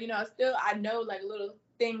yet, but I know like little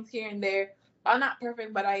things here and there. I'm not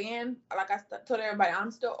perfect, but I am. Like I told everybody,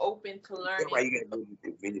 I'm still open to learning. That's why you got to go to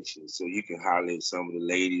conventions so you can holler at some of the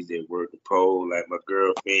ladies that work the pole, like my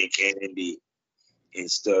girlfriend Candy. And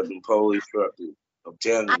stuff and pole instructor. I'm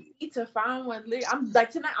telling you. I need to find one. I'm like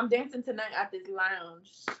tonight. I'm dancing tonight at this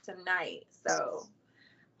lounge tonight. So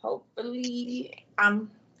hopefully I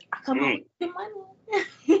come home with the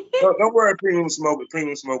money. Don't worry, Premium Smoker.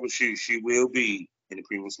 Premium Smoker, she will be in the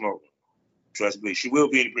Premium Smoker. Trust me, she will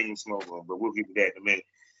be in the Premium Smoker. But we'll get to that in a minute.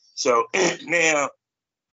 So now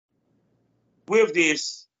with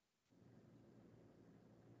this.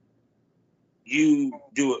 You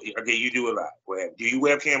do a lot. Do you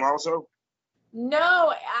webcam also?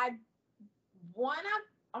 No, I want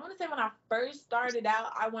to say when I first started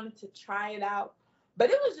out, I wanted to try it out, but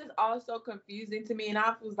it was just all so confusing to me, and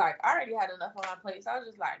I was like, I already had enough on my plate, so I was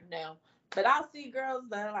just like, no. But I'll see girls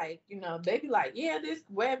that are like, they be like, yeah, this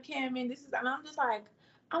webcam and this is, and I'm just like,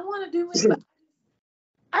 I want to do it, but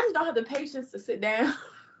I just don't have the patience to sit down.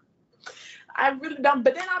 I really don't.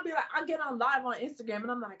 But then I'll be like, I get on live on Instagram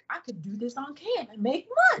and I'm like, I could do this on cam and make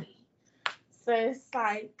money. So it's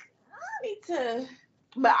like, I need to.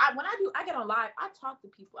 But when I get on live, I talk to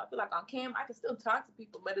people. I feel like on cam, I can still talk to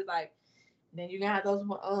people, but it's like, then you're gonna have those,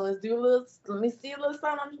 let me see a little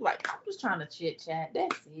something. I'm just like, I'm just trying to chit chat.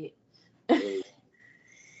 That's it.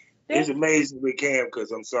 It's amazing with cam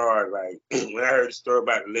because I'm sorry, like when I heard the story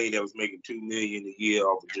about the lady that was making $2 million a year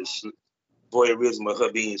off of just voyeurism of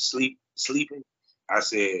her being sleeping, I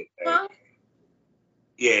said, huh?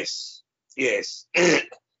 Yes.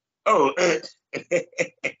 Oh, I can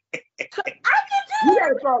do you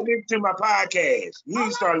gotta start listening to my podcast. You need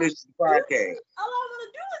to start listening to the podcast. All I want to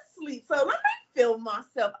do is sleep. So let me feel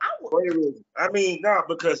myself. I mean, no,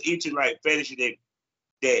 because each of like fetishes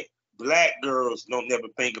that black girls don't never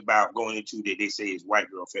think about going into that they say is white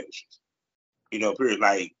girl fetishes. You know, period.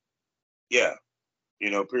 Like, yeah, you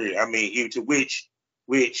know, period. I mean, even to which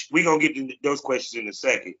we gonna get to those questions in a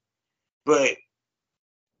second. But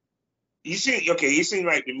you seem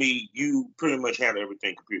like to me you pretty much handle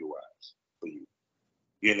everything computer wise for you.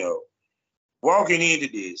 You know, walking into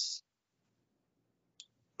this,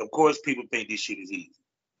 of course, people think this shit is easy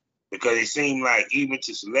because it seems like even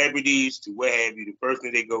to celebrities, to what have you, the first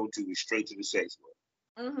thing they go to is straight to the sex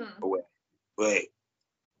world. Mm-hmm. But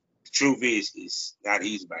the truth is, it's not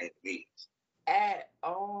easy by any means. At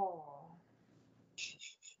all.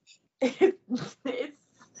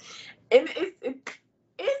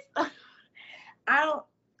 I don't.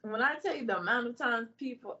 When I tell you the amount of times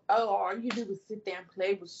people, all you do is sit there and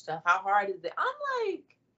play with stuff. How hard is it? I'm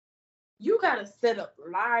like, you gotta set up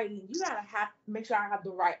lighting. You gotta make sure I have the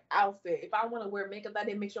right outfit. If I want to wear makeup, I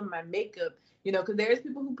didn't make sure my makeup, because there's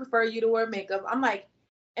people who prefer you to wear makeup. I'm like,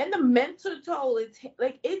 and the mental toll, it's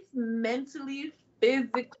mentally,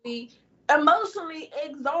 physically, emotionally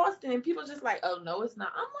exhausting. And people just like, oh no, it's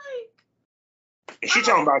not. I'm like, and she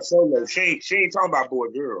talking about solo. She ain't talking about boy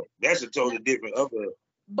girl. That's a totally different other.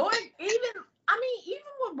 Boy, even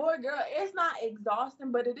with boy girl, it's not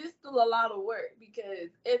exhausting, but it is still a lot of work because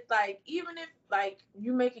it's like, even if like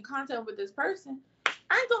you making content with this person,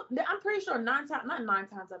 I'm pretty sure not 9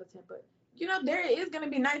 times out of 10, but there is gonna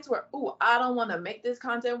be nights where, I don't want to make this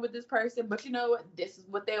content with this person, but you know what? This is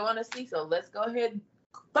what they want to see, so let's go ahead,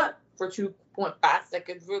 but for 2.5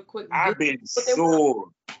 seconds, real quick. I've been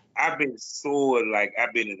sore. Like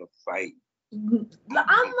I've been in a fight. I'm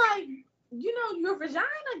like, your vagina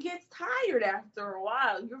gets tired after a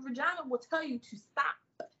while. Your vagina will tell you to stop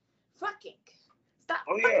fucking. Stop.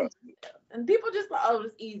 Oh, yeah. And people just like,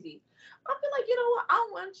 it's easy. I feel like, you know what? I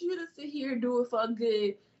want you to sit here and do it for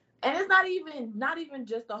good. And it's not even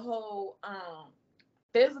just the whole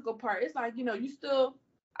physical part. It's like, I still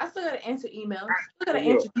gotta answer emails. Still gotta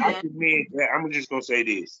answer DMs. I'm just gonna say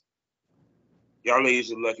this. Y'all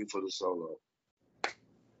ladies are lucky for the solo.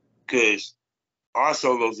 Because our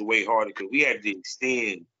solos are way harder because we have to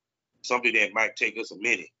extend something that might take us a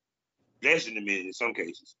minute. Less than a minute in some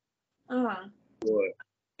cases. Uh-huh. For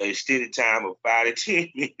an extended time of 5 to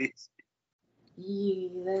 10 minutes.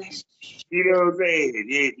 Yeah. You know what I'm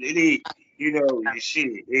saying?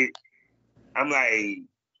 Shit. I'm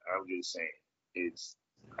just saying,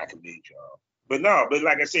 I commend y'all. But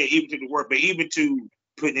like I said, even to the work, but even to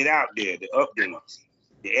putting it out there, the updates,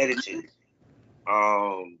 the editing,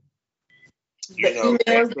 emails,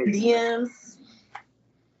 DMs,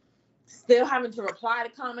 still having to reply to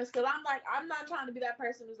comments, because I'm not trying to be that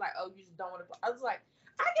person who's like, you just don't want to. I was like,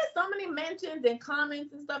 I get so many mentions and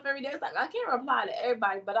comments and stuff every day. It's like, I can't reply to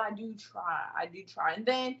everybody, but I do try. And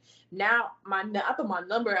then now I put my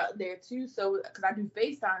number out there too, so because I do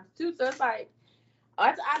FaceTime too, so it's like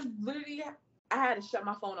I had to shut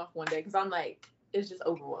my phone off one day because I'm like, it's just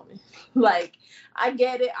overwhelming. Like, I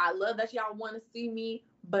get it. I love that y'all want to see me,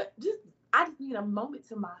 but I just need a moment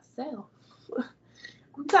to myself.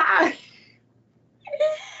 I'm tired.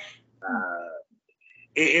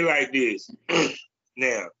 It like this.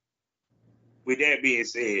 Now, with that being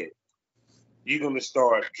said, you're going to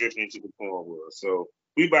start drifting into the porn world. So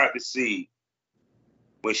we about to see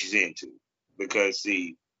what she's into. Because,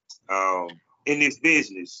 see, in this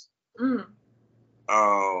business,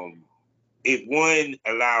 if one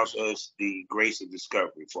allows us the grace of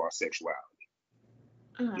discovery for our sexuality,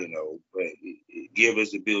 but it give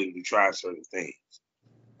us the ability to try certain things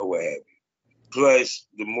or what have you. Plus,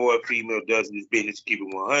 the more a female does in this business, keep it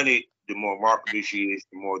 100, the more marketable she is,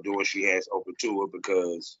 the more doors she has open to her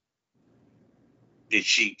because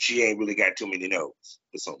she ain't really got too many no's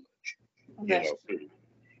for so much.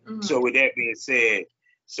 So with that being said,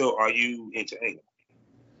 so are you into anal?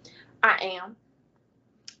 I am.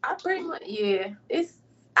 I pretty much, yeah. It's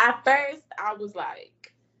at first I was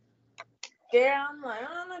like, yeah, I'm like,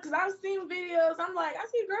 I don't know, because I've seen videos. I'm like, I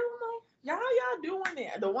see girls, I'm like, y'all doing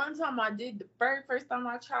it. The one time I did, the very first time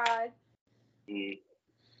I tried, I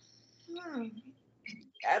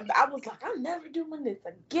was like, I'm never doing this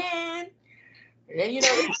again. And then,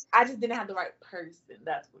 I just didn't have the right person.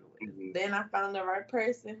 That's what it was. Mm-hmm. Then I found the right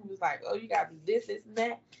person who was like, you got to do this, and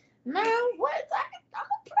that. Now, what? I'm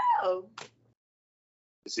a pro.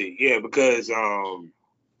 See, yeah, because,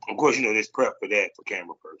 of course, there's prep for that for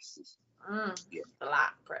camera purposes. Yeah. A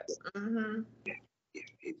lot of prep. Mm-hmm. Yeah.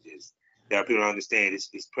 It just, now people don't understand it's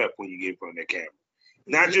prep when you get in front of that camera.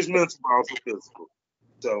 Not just mental, but also physical.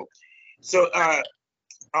 So,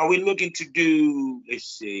 are we looking to do, let's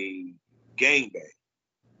see, gangbang?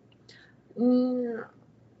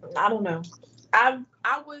 I don't know. I've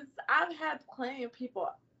had plenty of people,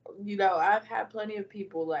 I've had plenty of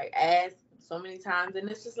people like ask so many times, and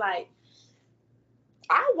it's just like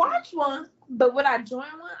I watch one, but would I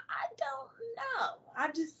join one? I don't know.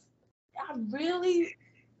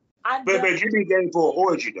 But you be game for an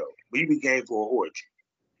orgy though. But you be game for an orgy.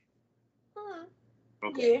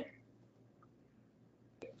 Okay.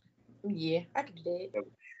 Yeah, I can do that.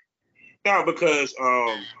 No, because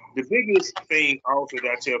the biggest thing also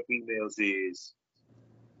that I tell females is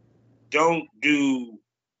don't do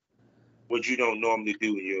what you don't normally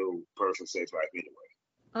do in your personal sex life anyway.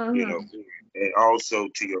 And also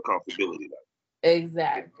to your comfortability level.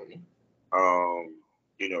 Exactly.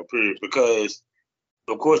 Period. Because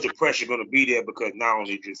of course the pressure gonna be there because not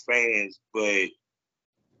only just fans, but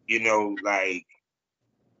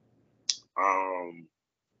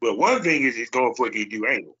well, one thing is it's going for you to do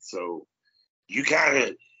anal. So you kind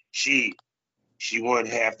of she won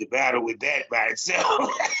half the battle with that by itself.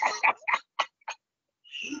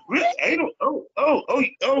 Really? Anal? Oh.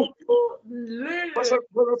 What's up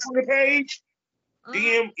on the page?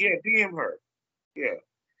 DM her. Yeah.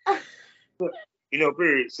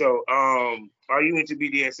 Period. So, are you into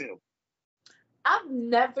BDSM? I've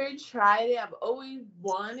never tried it. I've always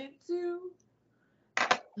wanted to.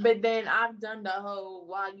 But then I've done the whole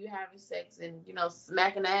while you having sex and,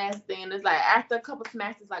 smacking the ass thing. It's like after a couple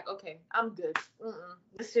smacks, it's like, okay, I'm good.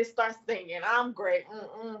 Let's just start singing. I'm great.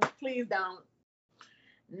 Please don't.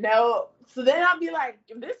 No. So then I'll be like,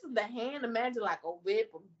 if this is the hand, imagine like a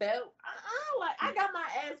whip, a belt. I got my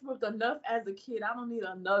ass whipped enough as a kid. I don't need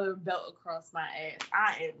another belt across my ass.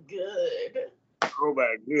 I am good. Oh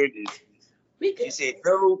my goodness. She said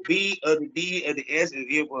no B or the D or the S and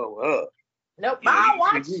it was her. Nope, I'll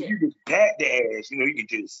watch it. You just pat the ass, you can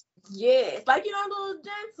just. Yes, like a little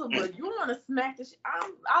gentle, but you want to smack the shit.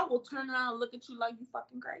 I will turn around and look at you like you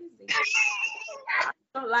fucking crazy. I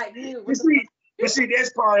don't like you. But see,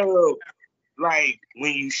 that's part of like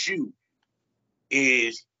when you shoot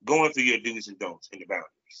is going through your do's and don'ts and the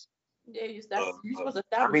boundaries. Yeah, you're supposed to establish.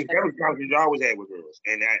 I mean, that was something you always had with girls,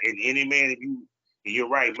 and any man, if you in your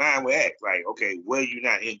right mind, would act like, okay, what are you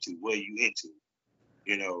not into? What are you into?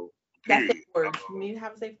 That's the word. You need to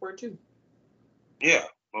have a safe word too. Yeah,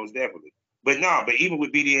 most definitely. But even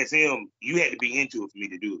with BDSM, you had to be into it for me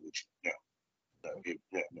to do it with you. No.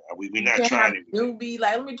 We're not trying to. Newbie,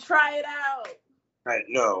 like, let me try it out. Like,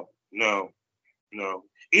 no.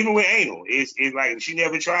 Even with anal, it's like if she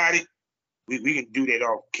never tried it, we can do that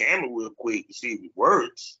off camera real quick to see if it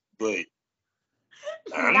works. But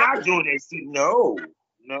I'm not doing that shit. No.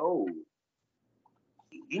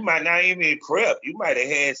 You might not even prep. You might have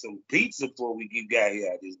had some pizza before we got here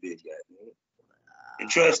out this bitch, goddamn. And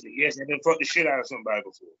trust me, yes, I've been fucked the shit out of somebody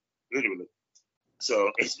before, literally. So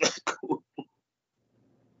it's not cool.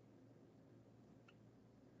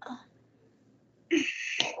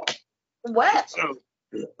 What?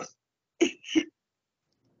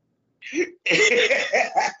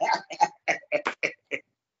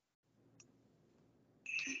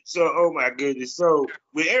 So, oh my goodness. So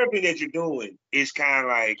with everything that you're doing, it's kind of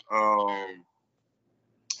like, how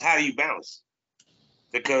do you balance?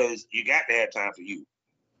 Because you got to have time for you,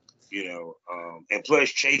 and plus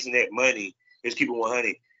chasing that money, let's keep it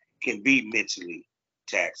 100, can be mentally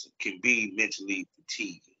taxing, can be mentally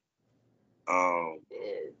fatiguing,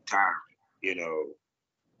 tiring,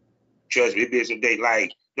 Trust me, it been some day,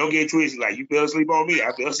 like, don't get twisted, like, you fell asleep on me,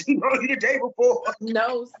 I fell asleep on you the day before.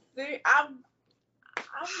 No, see, I'm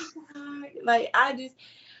like, I just,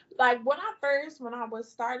 like, when I was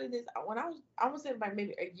started this, I was saying like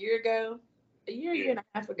maybe a year and a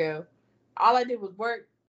half ago, all I did was work,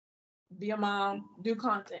 be a mom, do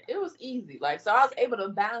content. It was easy. Like, so I was able to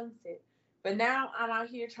balance it. But now I'm out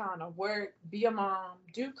here trying to work, be a mom,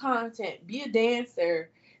 do content, be a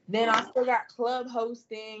dancer. Then I still got club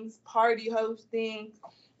hostings, party hostings.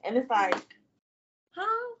 And it's like,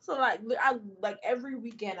 so like every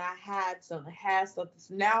weekend I had something. So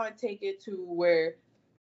now I take it to where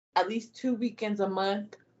at least 2 weekends a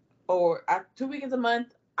month, I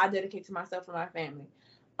dedicate to myself and my family.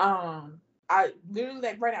 I literally,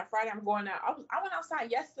 like, right now, Friday, I'm going out. I went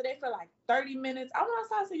outside yesterday for like 30 minutes. I went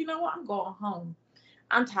outside and said, you know what? I'm going home.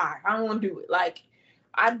 I'm tired. I don't want to do it. Like,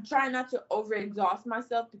 I'm trying not to overexhaust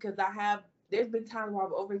myself because there's been times where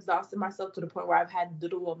I've overexhausted myself to the point where I've had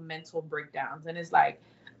little mental breakdowns. And it's like,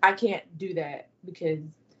 I can't do that because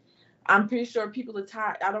I'm pretty sure people are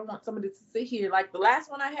tired. I don't want somebody to sit here. Like, the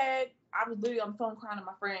last one I had, I was literally on the phone crying to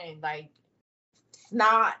my friend, like,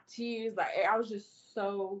 snot, tears. Like, I was just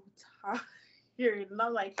so tired. period. And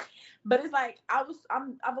I'm like, but it's like I've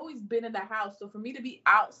always been in the house, so for me to be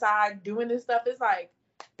outside doing this stuff, it's like,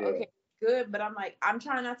 okay, good. But I'm like, I'm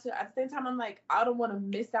trying not to. At the same time, I'm like, I don't want to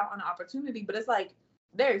miss out on an opportunity. But it's like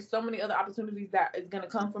there's so many other opportunities that is gonna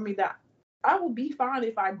come for me that I will be fine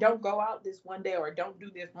if I don't go out this one day or don't do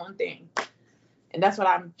this one thing. And that's what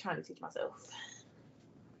I'm trying to teach myself.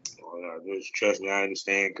 Oh, no, just trust me, I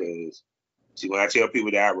understand, because see, when I tell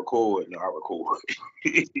people that I record, no, I record.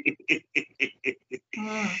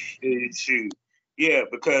 It's true. Yeah,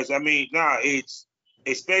 because I mean, it's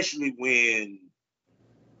especially when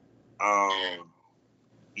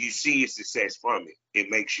you see a success from it, it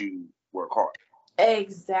makes you work hard.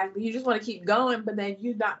 Exactly. You just want to keep going, but then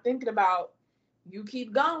you're not thinking about you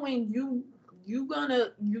keep going, you're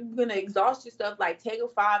gonna exhaust yourself. Like, take a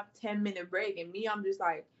 5-10 minute break. And me, I'm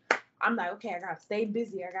like, okay, I gotta stay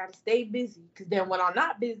busy. Because then when I'm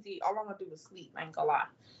not busy, all I want to do is sleep. I ain't gonna lie.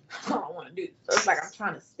 That's all I want to do. So it's like I'm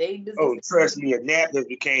trying to stay busy. Oh, trust me, a nap that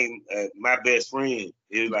became my best friend.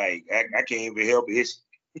 It was like I can't even help it.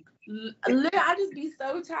 I just be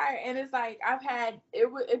so tired, and it's like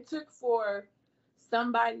it took for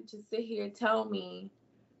somebody to sit here and tell me,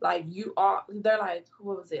 like, they're like,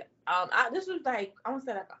 what was it? This was like, I want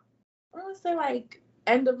to say like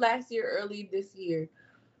end of last year, early this year.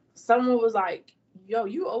 Someone was like, yo,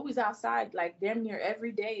 you always outside, like, damn near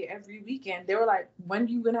every day, every weekend. They were like, when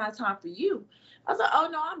you gonna have time for you? I was like, oh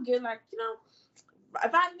no, I'm good. Like,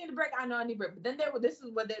 if I need a break, I know I need a break. But then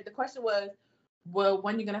the question was, well,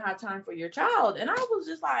 when you gonna have time for your child? And I was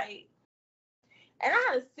just like, and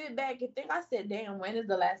I had to sit back and think. I said, damn, when is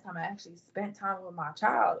the last time I actually spent time with my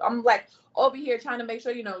child? I'm like over here trying to make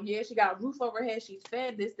sure, she got a roof over her head, she's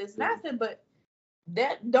fed, this, and that. I said, but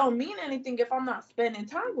that don't mean anything if I'm not spending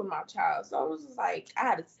time with my child. So it was just like, I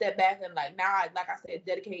had to step back and like I said,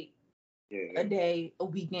 dedicate a day, a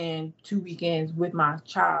weekend, 2 weekends with my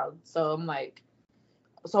child. So I'm like,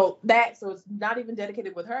 so it's not even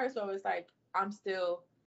dedicated with her. So it's like, I'm still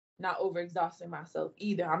not overexhausting myself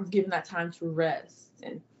either. I'm giving that time to rest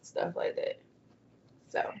and stuff like that.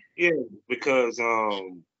 So yeah, because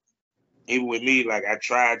even with me, like I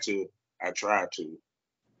tried to.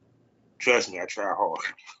 Trust me, I try hard.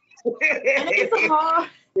 And it's hard.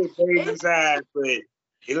 But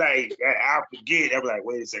it like I'll forget. I'll be like,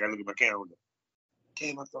 wait a second, I look at my calendar.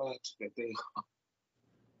 Damn, I thought I took that thing off.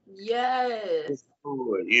 Yes.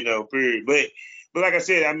 Period. But like I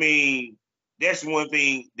said, I mean, that's one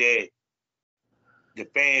thing that the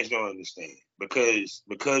fans don't understand, because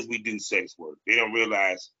we do sex work. They don't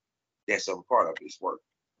realize that's a part of this work.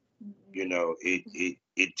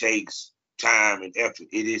 It takes time and effort.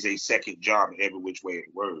 It is a second job in every which way of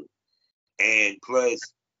the word. And plus,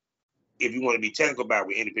 if you want to be technical about it,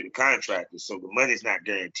 we're independent contractors, so the money's not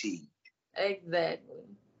guaranteed. Exactly.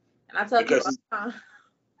 And I tell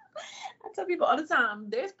people all the time,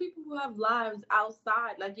 there's people who have lives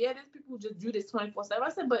outside. Like, yeah, there's people who just do this 24/7. I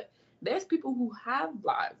said, but there's people who have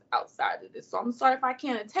lives outside of this. So I'm sorry if I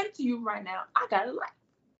can't attend to you right now. I got a life.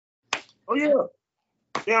 Oh, yeah.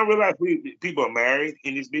 They don't realize people are married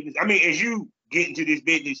in this business. I mean, as you get into this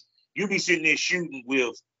business, you be sitting there shooting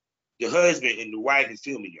with the husband and the wife is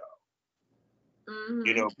filming y'all.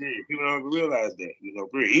 Mm-hmm. People don't realize that.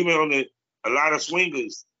 Even on a lot of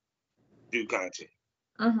swingers do content.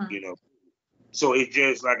 Mm-hmm. So it's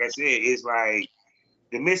just like I said, it's like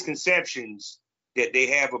the misconceptions that they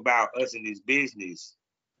have about us in this business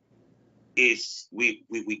is we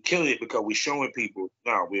killing it because we're showing people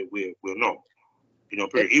no, we're normal.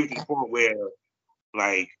 Period. Even to the point where,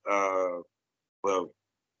 like, well,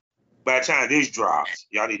 by the time this drops,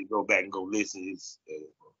 y'all need to go back and go listen. It's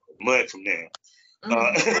a month from now.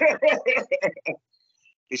 Mm-hmm.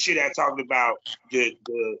 The shit I talked about the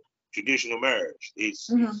traditional marriage. It's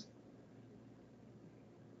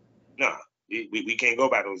we can't go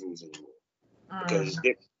by those rules anymore because it's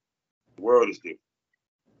different. The world is different.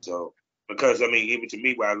 So because I mean, even to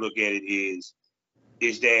me, what I look at it is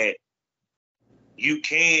that you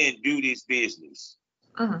can do this business,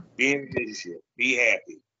 be in a relationship, be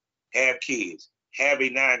happy, have kids, have a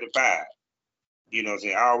 9 to 5. You know what I'm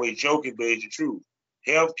saying? I always joking, but it's the truth.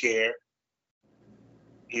 Healthcare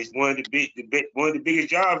is one of the biggest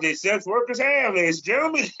jobs that sex workers have, ladies and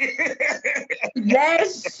gentlemen.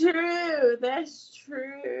 That's true. That's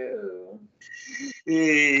true.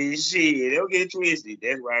 Yeah, shit, don't get it twisted.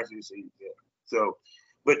 That's why I should say that. So,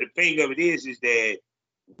 but the thing of it is that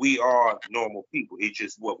we are normal people. It's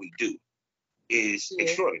just what we do is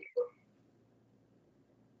extraordinary.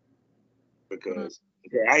 Because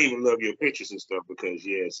I even love your pictures and stuff because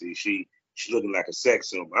see, she's looking like a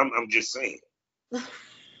sex symbol. I'm just saying.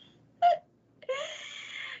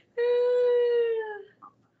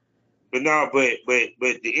 But no, but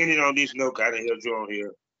the ending on this note, I done held you on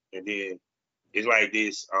here, and then it's like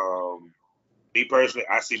this. Me personally,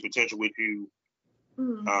 I see potential with you.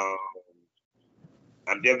 Mm-hmm.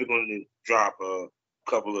 I'm definitely going to drop a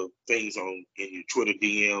couple of things in your Twitter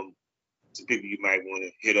DM to people you might want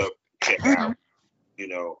to hit up, check out. You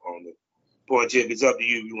know, on the point. It's up to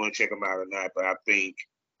you if you want to check them out or not. But I think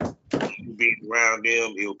you being around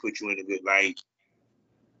them, it'll put you in a good light.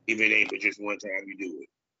 If it ain't but just one time you do it.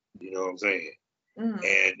 You know what I'm saying?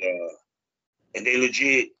 And they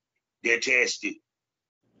legit, they're tested.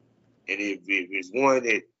 And if it's one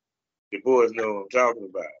that the boys know what I'm talking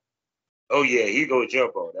about, oh yeah, he gonna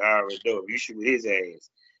jump on it. I already know. If you shoot with his ass,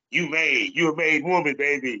 you a made woman,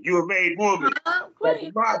 baby. You a made woman. Like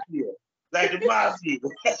the mafia. Like the mafia.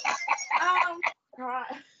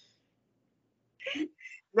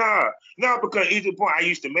 God. No, because either point, I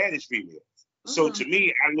used to manage females. So to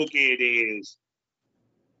me, I look at it as,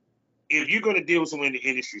 if you're going to deal with someone in the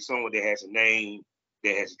industry, someone that has a name,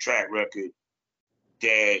 that has a track record,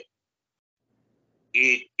 that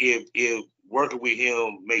if working with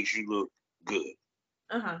him makes you look good,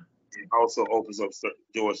 it also opens up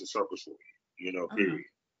doors and circles for you, you know, period.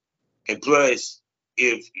 And plus,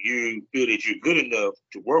 if you feel that you're good enough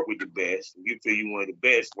to work with the best, and you feel you're one of the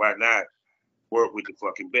best, why not work with the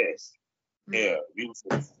fucking best? Yeah, if you was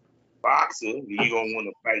a boxer, you're going to want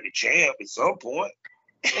to fight the champ at some point.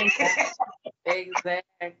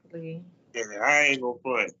 Exactly. And I ain't gonna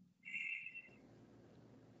front.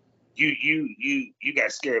 You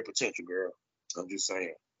got scary potential, girl. I'm just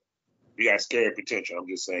saying. You got scary potential. I'm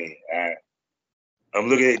just saying. I'm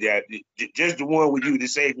looking at that. Just the one with you, the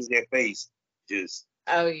savings that face. Just.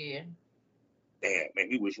 Oh yeah. Damn, man,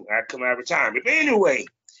 we wish I'd come out of retirement. But anyway,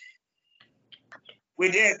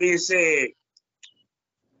 with that being said,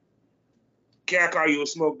 can I call you a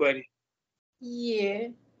smoke buddy? Yeah.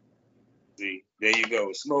 See, there you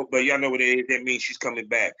go. Smoke, but y'all know what it is. That means she's coming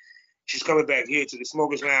back. She's coming back here to the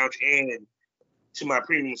Smokers Lounge and to my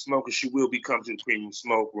premium smokers. She will be coming to the premium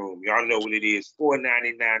smoke room. Y'all know what it is.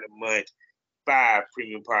 $4.99 a month. 5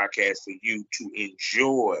 premium podcasts for you to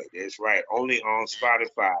enjoy. That's right. Only on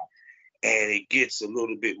Spotify. And it gets a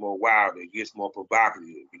little bit more wilder. It gets more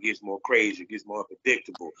provocative. It gets more crazy. It gets more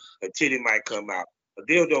predictable. A titty might come out. A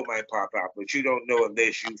dildo might pop out. But you don't know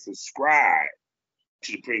unless you subscribe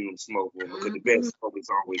to the premium smoke room, because the best smoke is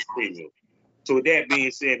always premium. So with that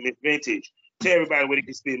being said, Miss Vintage, tell everybody where they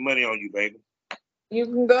can spend money on you, baby. You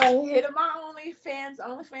can go and hit up my OnlyFans,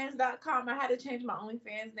 onlyfans.com. I had to change my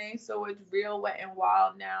OnlyFans name, so it's Real Wet and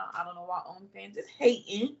Wild now. I don't know why OnlyFans is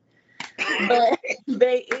hating, but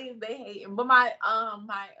they hating. But my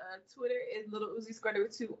Twitter is Little Uzi Squirter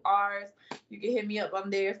with 2 R's. You can hit me up on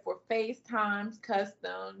there for FaceTimes,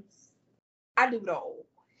 customs. I do it all.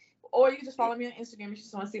 Or you can just follow me on Instagram if you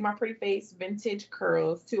just want to see my pretty face, vintage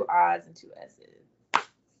curls, 2 I's and 2 S's.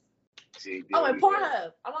 And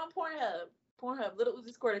Pornhub. I'm on Pornhub. Pornhub, Little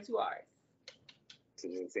Uzi Squirter, 2 R's.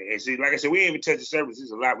 And see, like I said, we ain't even touched the service.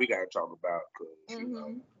 There's a lot we got to talk about. You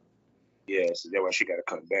know, yeah, so that's why she got to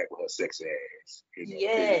come back with her sexy ass. You know,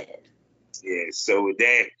 yeah, so with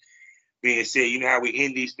that being said, you know how we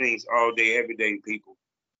end these things all day, every day, people.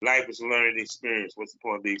 Life is a learning experience. What's the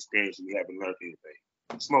point of the experience if you haven't learned anything?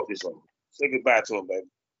 Smoke this over. Say goodbye to him, baby.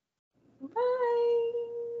 Bye.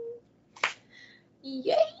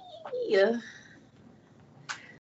 Yay.